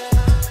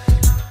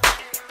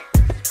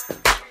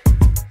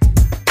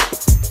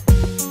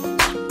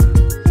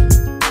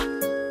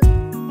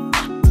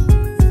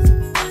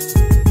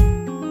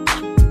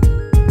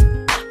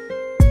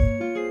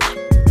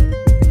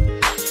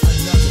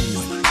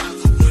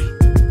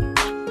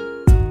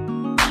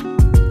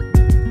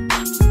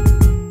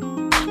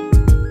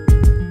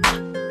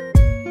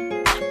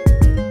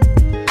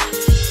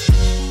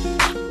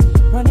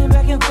 Running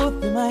back and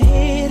forth in my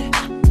head,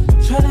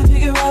 trying to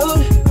figure out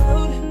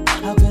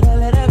how could I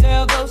let a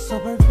girl go so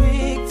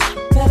perfect.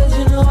 Fellas,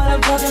 you know what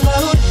I'm talking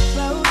about.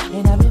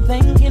 And I've been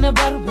thinking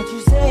about what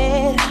you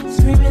said,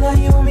 screaming how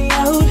you want me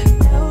out.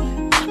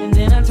 And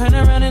then I turn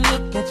around and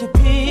look at your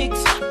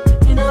pics,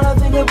 and all I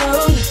think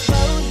about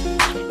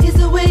is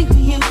the way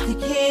we used to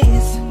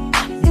kiss.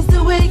 It's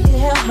the way you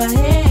held my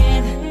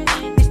hand.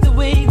 It's the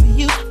way we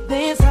used to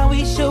dance, how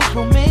we show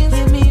romance.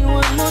 Give me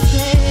one more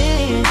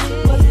chance.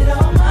 Was it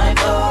all my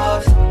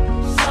fault?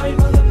 Sorry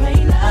for the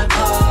pain I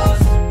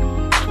caused.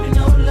 With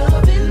no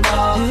love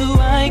involved. Do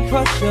I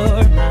cross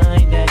your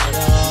mind at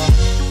all?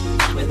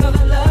 With all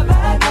the love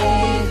I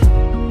gave,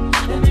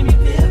 that made me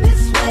feel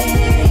this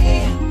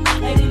way.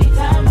 At any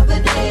time of the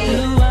day.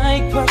 Do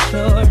I cross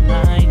your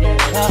mind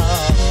at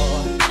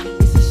all?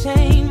 It's a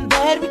shame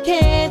that we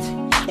can't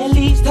at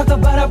least talk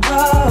about our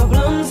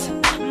problems.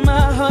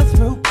 My heart's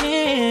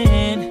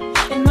broken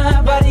and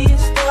my body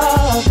is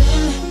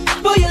starving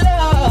for your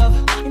love,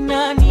 and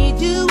I need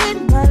you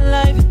in my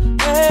life,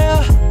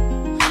 girl.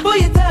 For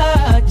your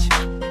touch,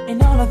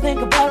 and all I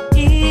think about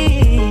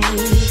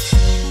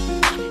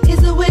is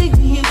the way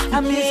we used to. I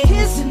miss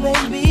kissing,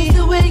 baby. It's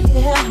the way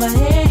you held my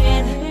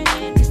hand.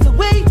 It's the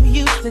way we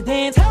used to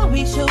dance, how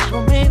we showed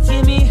romance.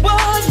 Give me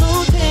one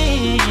more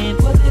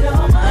chance. Was it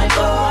all my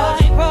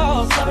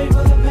fault? Sorry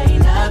for the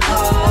pain I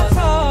caused.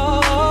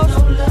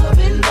 No love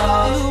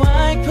involved. Do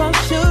I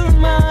cross your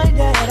mind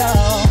at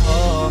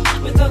all?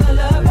 With all the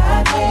love I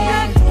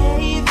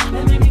gave,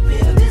 that made me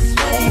feel this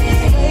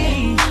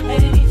way.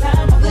 At any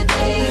time of the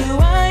day. Do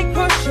I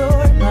cross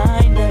your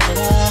mind at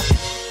all?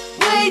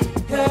 Wait,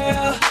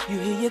 girl, you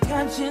hear your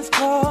conscience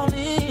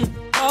calling.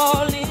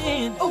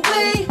 Oh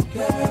wait,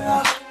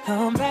 girl,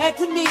 come back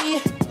to me.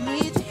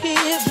 Need you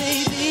here,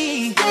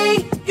 baby. Hey,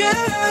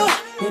 girl,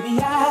 baby,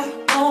 I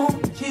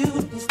want you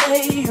to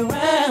stay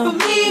around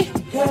for me,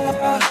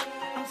 girl.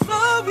 I'm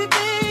sorry,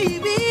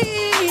 baby.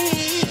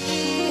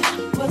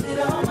 Was it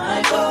all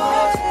my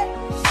fault?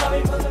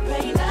 Sorry for the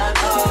pain I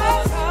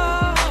caused.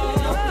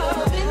 No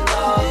love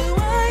involved. Do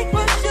I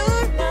cross your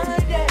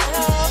mind at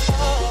all?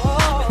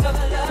 With all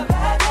the love I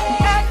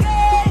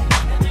gave,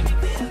 that made me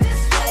feel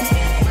this way.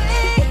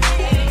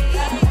 Any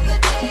time of the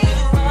day.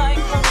 Do I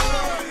cross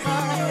your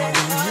mind at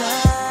all?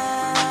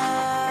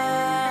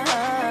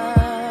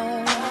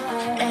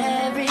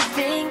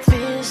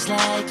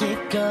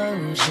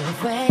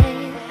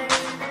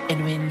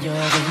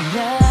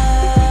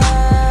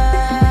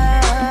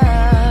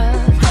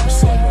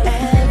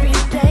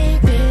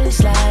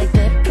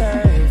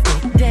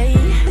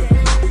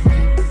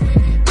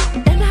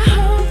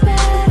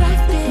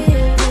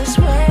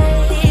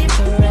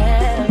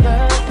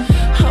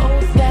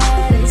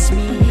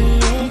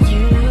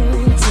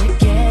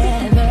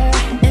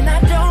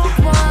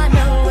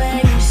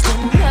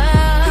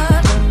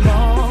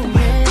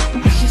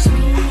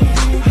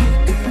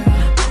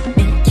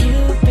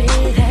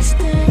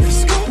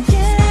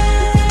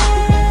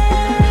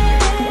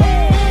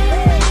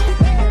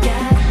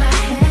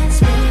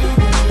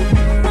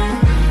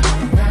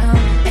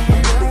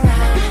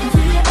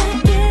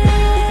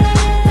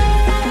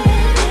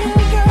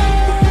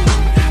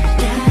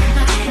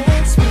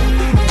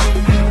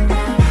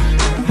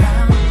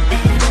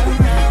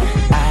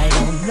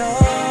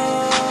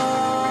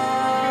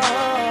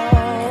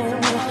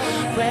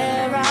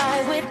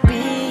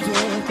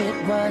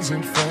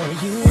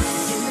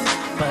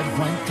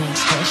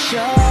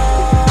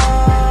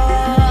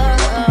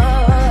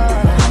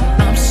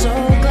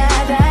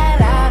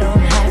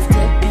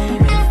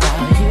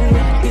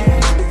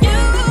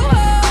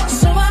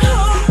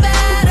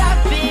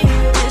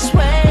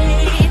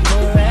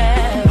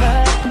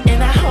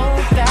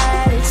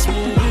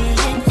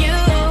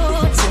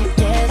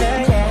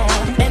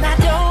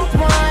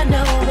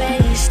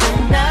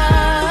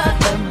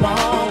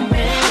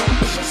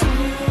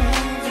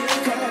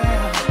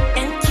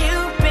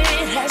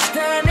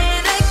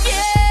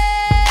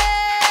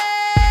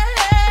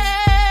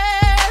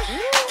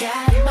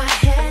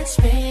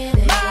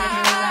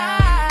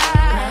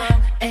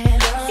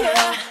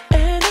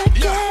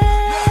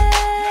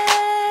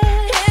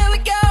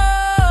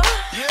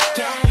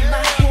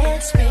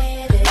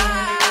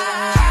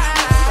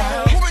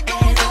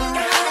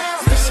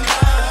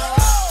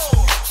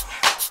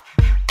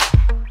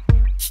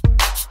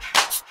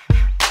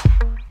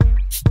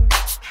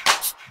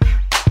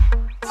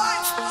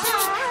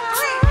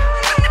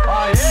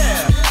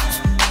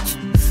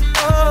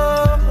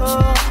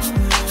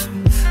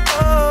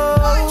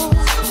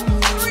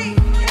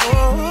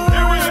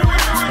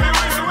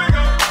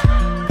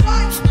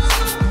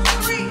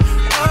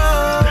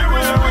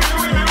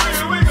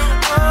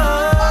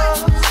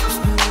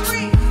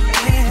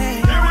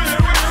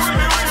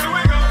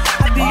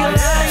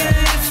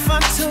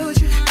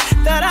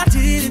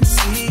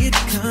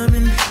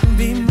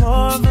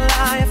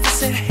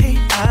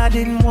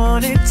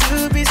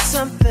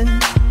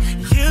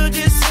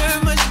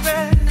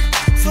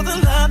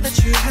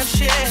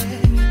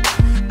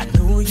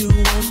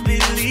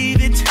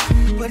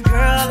 But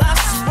girl, I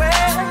swear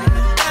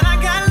that I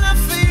got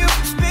love for you,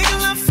 big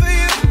love for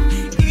you.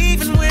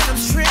 Even when I'm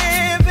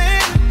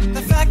tripping,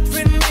 the fact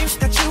remains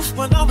that you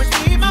will always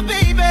be my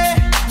baby,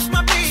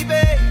 my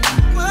baby.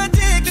 But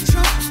dig the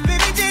truth,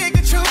 baby, dig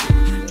the truth.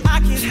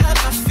 I can't help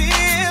my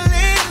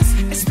feelings,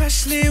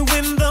 especially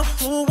when the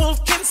whole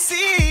world can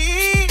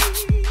see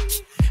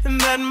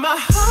that my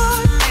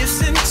heart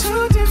is in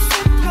two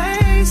different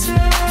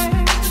places.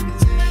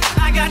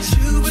 I got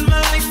you in my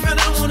life and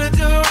I wanna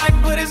do right,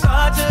 but it's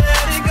hard to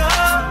let it go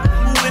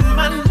when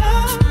my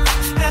love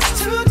has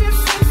two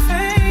different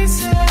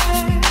faces.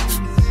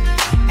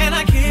 And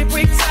I can't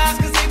break ties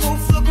cause they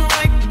both look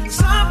right.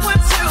 Someone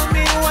tell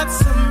me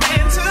what's a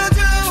man to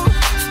do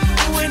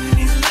when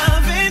he's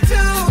loving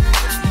too.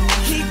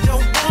 He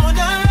don't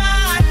wanna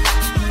lie,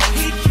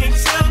 he can't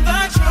tell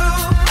the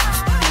truth.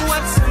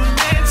 What's a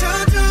man to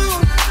do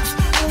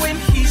when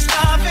he's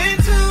loving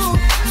too,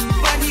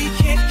 but he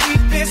can't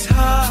keep his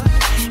heart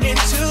in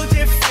two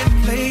different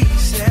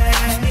places?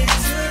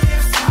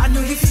 I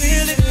know you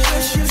feel it,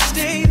 cause you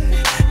stayed.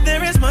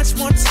 There is much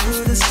more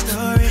to the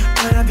story,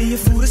 but I'd be a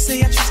fool to say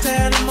I trust her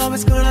and I'm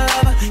always gonna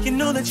love her. You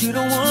know that you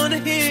don't wanna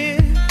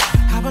hear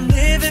how I'm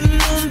living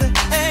on the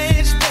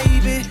edge,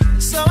 baby.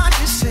 So I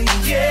just say,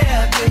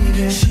 yeah,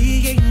 baby.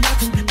 She ain't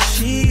nothing, but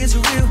she is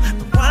real.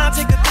 But why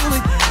take her through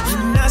it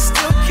when I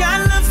still got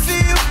love for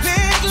you,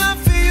 big love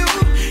for you?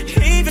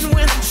 Even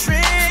when I'm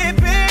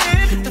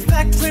tripping, the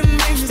fact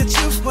remains that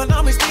you will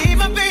always be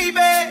my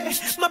baby,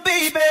 my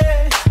baby.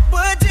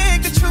 But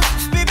dig the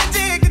truth, baby,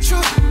 dig the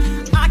truth.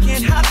 I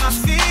can't hide my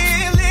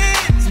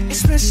feelings,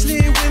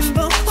 especially when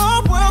the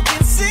whole world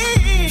can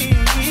see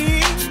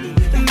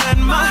that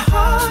my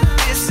heart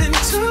is in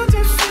two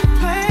different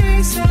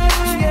places.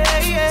 Yeah,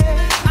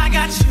 yeah. I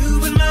got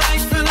you in my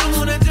life and I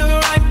wanna do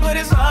right, but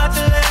it's hard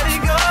to let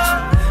it go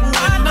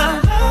when my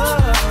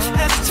love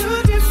has two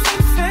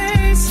different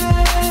faces.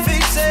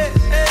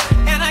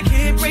 And I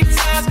can't break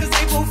ties cause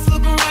they both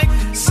look right.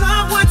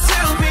 Someone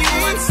tell me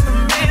what's a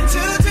man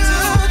to do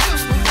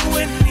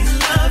when he's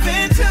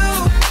loving too.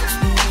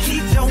 He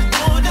don't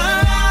wanna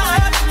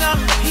lie, no,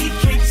 he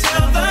can't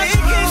tell the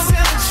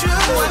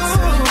truth. What's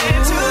a man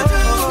to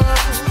do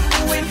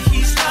when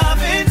he's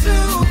loving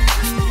too,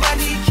 but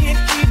he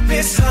can't keep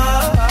his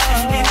heart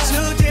in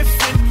two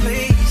different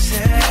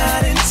places,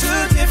 in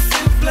two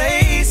different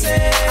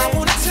places. I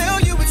wanna tell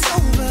you it's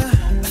over,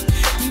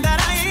 that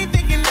I ain't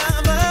thinking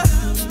of her.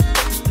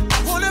 I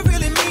wanna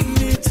really mean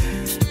it,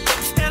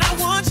 and I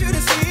want you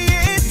to see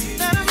it,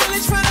 that I'm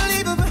really trying to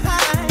leave her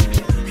behind,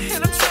 and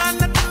I'm trying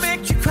not to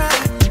make you cry.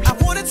 I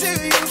wanna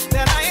tell you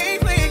that I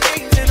ain't playing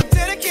games, and I'm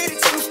dedicated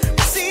to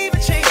receive a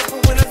change. But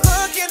when I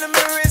look in the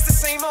mirror, it's the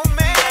same old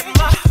man.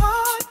 My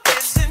heart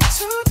is in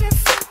two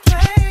different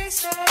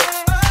places.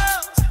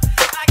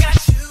 I got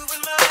you in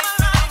my life,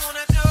 I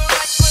wanna do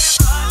right, but it's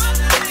hard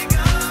to let it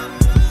go.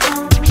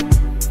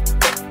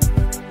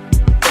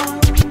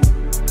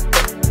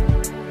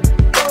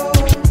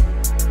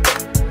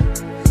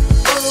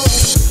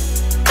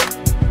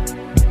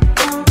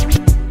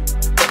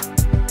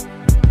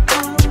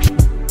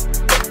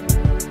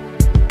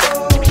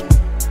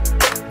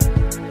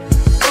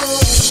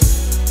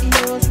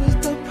 Yours was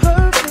the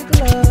perfect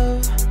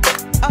love,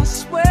 I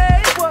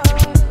swear it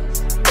was.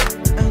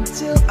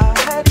 Until I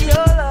had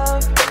your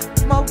love,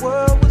 my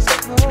world was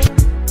cold.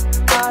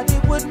 I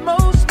did what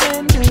most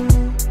men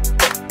do,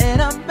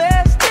 and I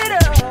messed it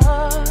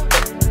up.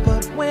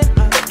 But when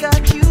I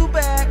got you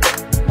back,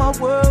 my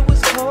world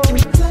was cold.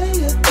 To play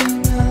a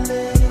thing, I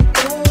let it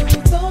go.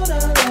 Thought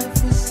our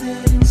life was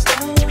set in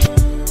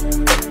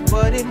stone,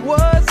 but it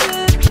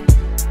wasn't,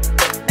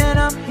 and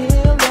I'm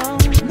here alone.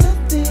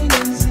 Nothing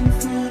is in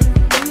front of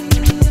me,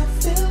 I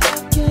feel I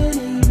can't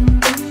even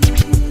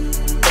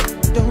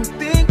breathe. Don't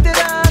think that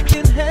I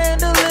can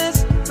handle this,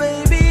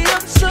 baby,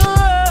 I'm so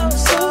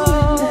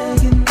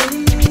in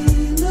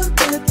agony. Look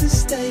at the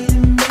state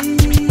of me,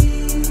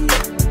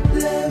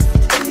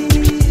 left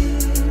here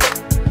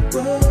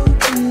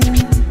broken.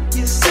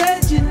 You said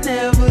you'd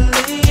never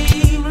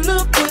leave,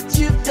 look what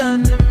you've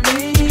done to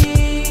me.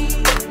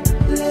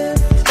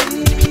 Left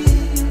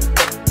here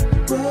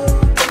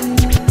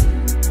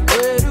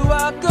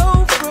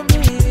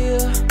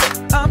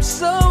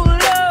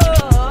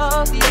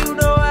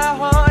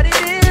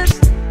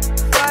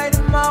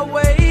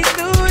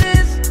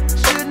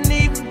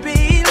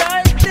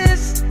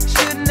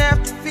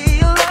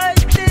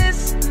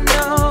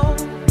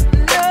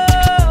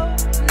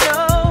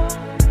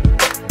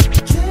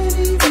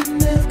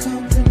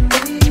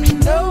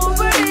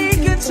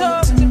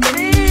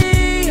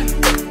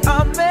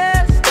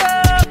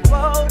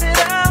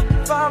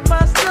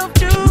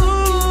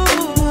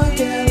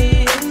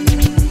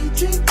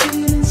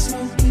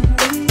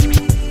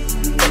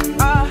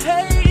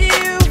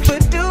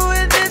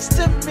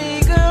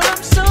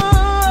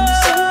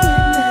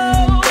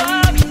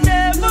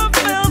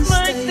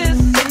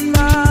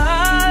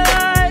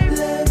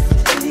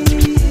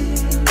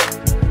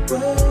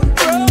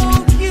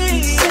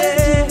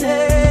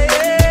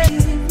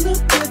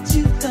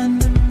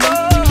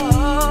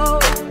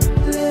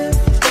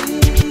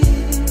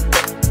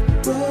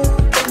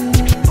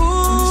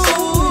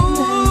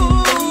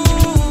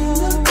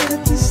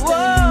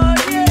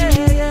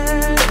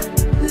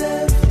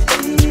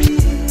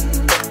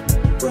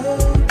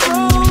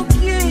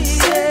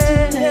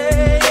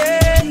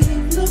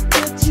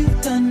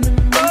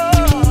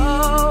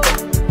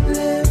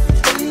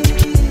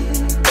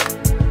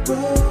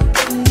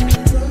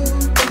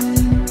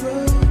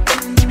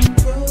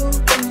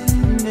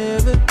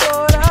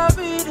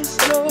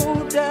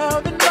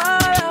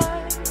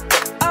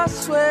I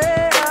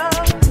swear.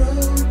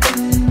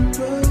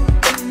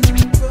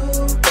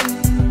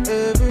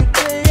 Every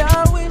day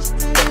I wish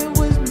that it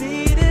was me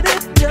that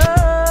had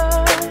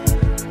done.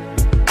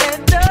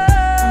 And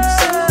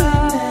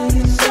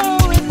I'm so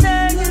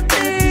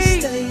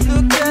negative.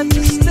 Look at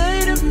the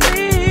state of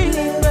me,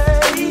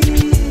 baby.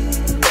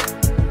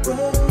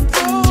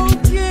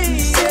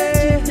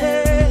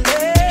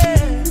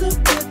 Look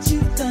what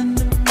you've done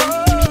to me.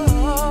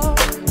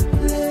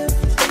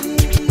 Left me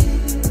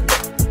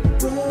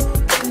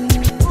broken.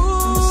 Look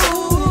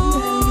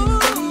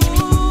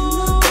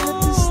at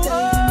the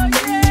state of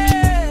me.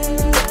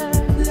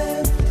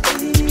 Left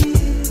me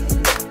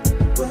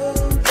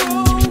broken.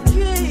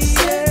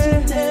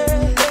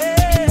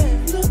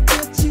 Look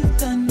what you've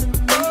done to me.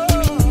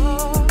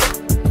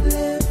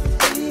 Left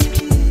me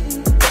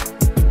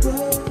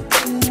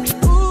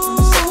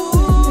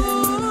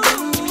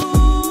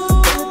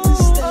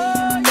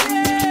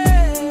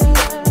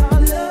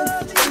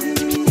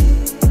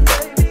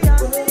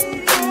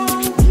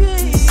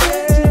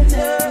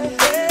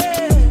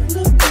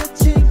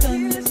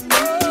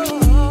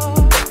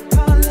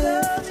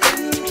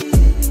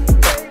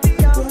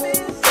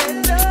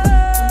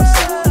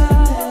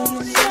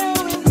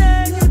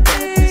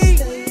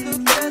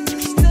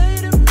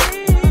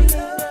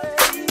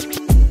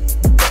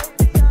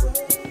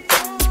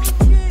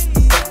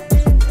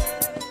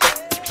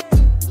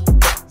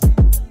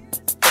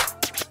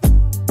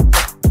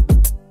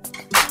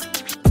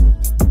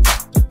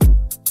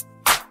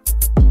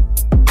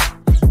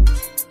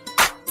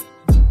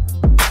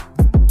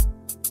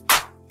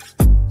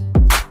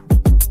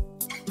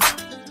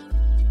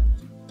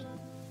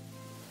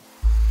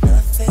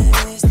nothing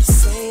is the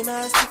same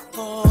as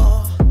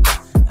before.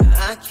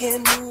 I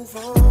can't move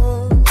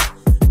on,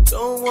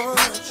 don't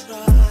wanna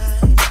try.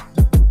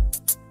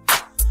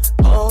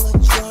 All the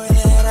joy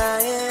that I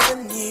ever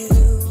knew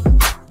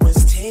was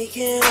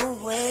taken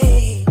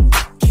away.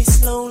 Kiss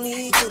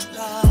slowly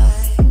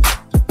goodbye.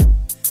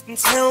 And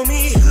tell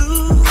me who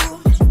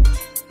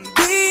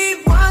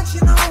be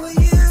watching over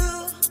you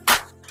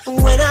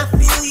when I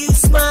feel you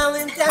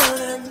smiling down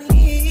at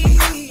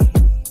me.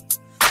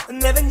 I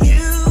never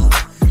knew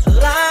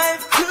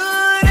life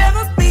could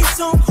ever be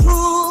so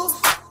cruel.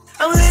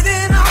 I'm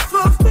living off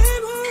of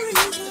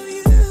memories of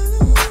you.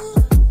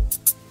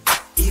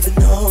 Even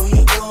though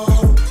you're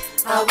gone,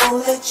 I won't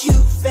let you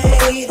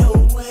fade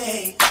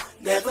away.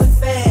 Never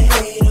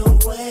fade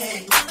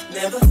away.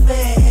 Never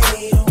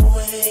fade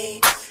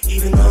away.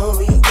 Even though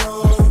you're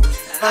gone,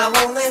 I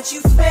won't let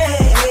you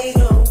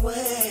fade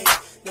away.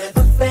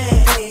 Never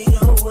fade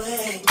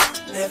away.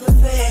 Never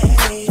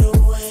fade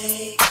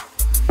away.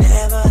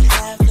 Never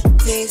have the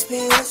days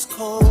been as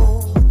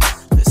cold,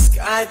 the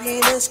sky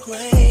been as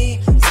gray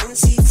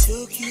since he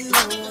took you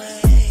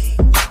away.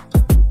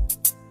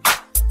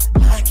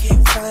 I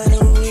can't find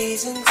a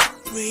reason to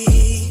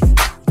breathe,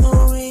 no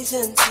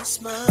reason to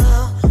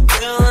smile.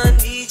 Girl, I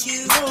need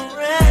you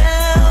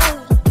around.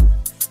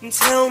 And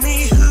tell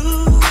me who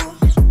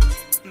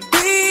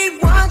be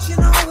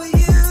watching over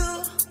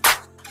you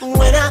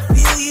when I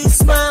feel you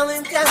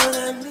smiling down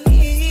at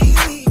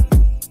me.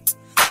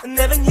 I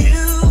never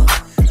knew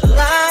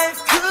life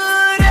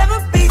could ever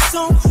be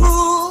so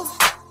cruel.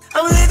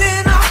 I'm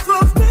living off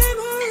of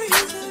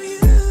memories of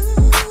you.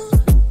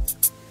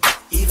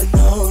 Even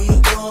though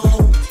you're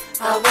gone,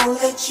 I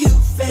won't let you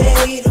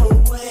fade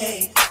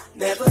away.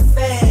 Never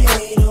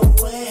fade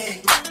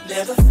away.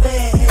 Never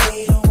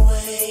fade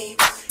away.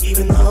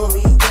 Even though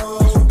you're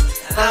gone,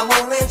 I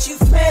won't let you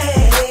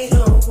fade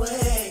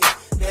away.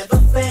 Never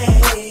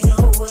fade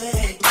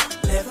away.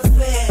 Never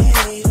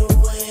fade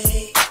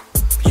away.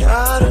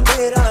 प्यार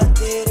मेरा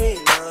तेरे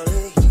नाल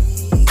ही,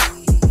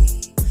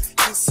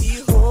 किसी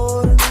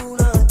होर नूं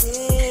ना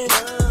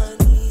देना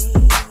नी।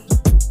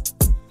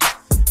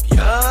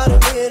 प्यार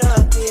मेरा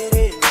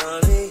तेरे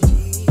नाल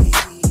ही,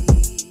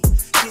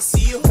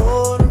 किसी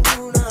होर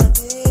नूं ना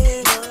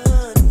देना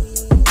नी।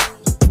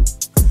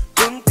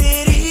 तुम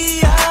तेरी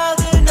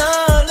याद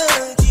नाल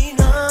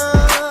जीना,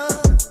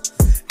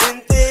 तुम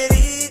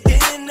तेरी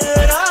दिन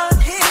रात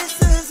है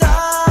सजा।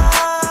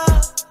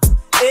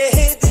 ए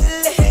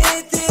दिल है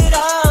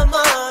तेरा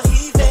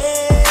माही वे,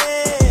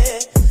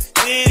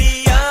 तेरी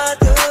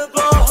याद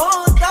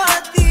बहुत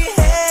आती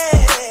है।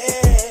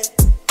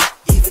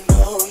 Even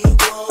though you're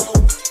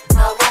gone,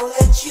 I won't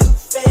let you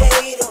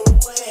fade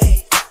away.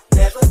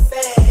 Never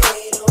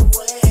fade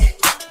away.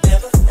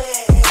 Never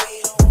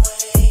fade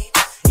away.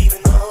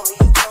 Even though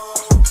you're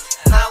gone,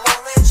 I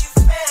won't let you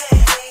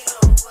fade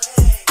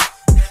away.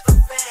 Never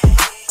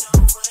fade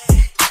away.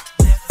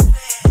 Never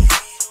fade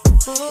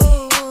away.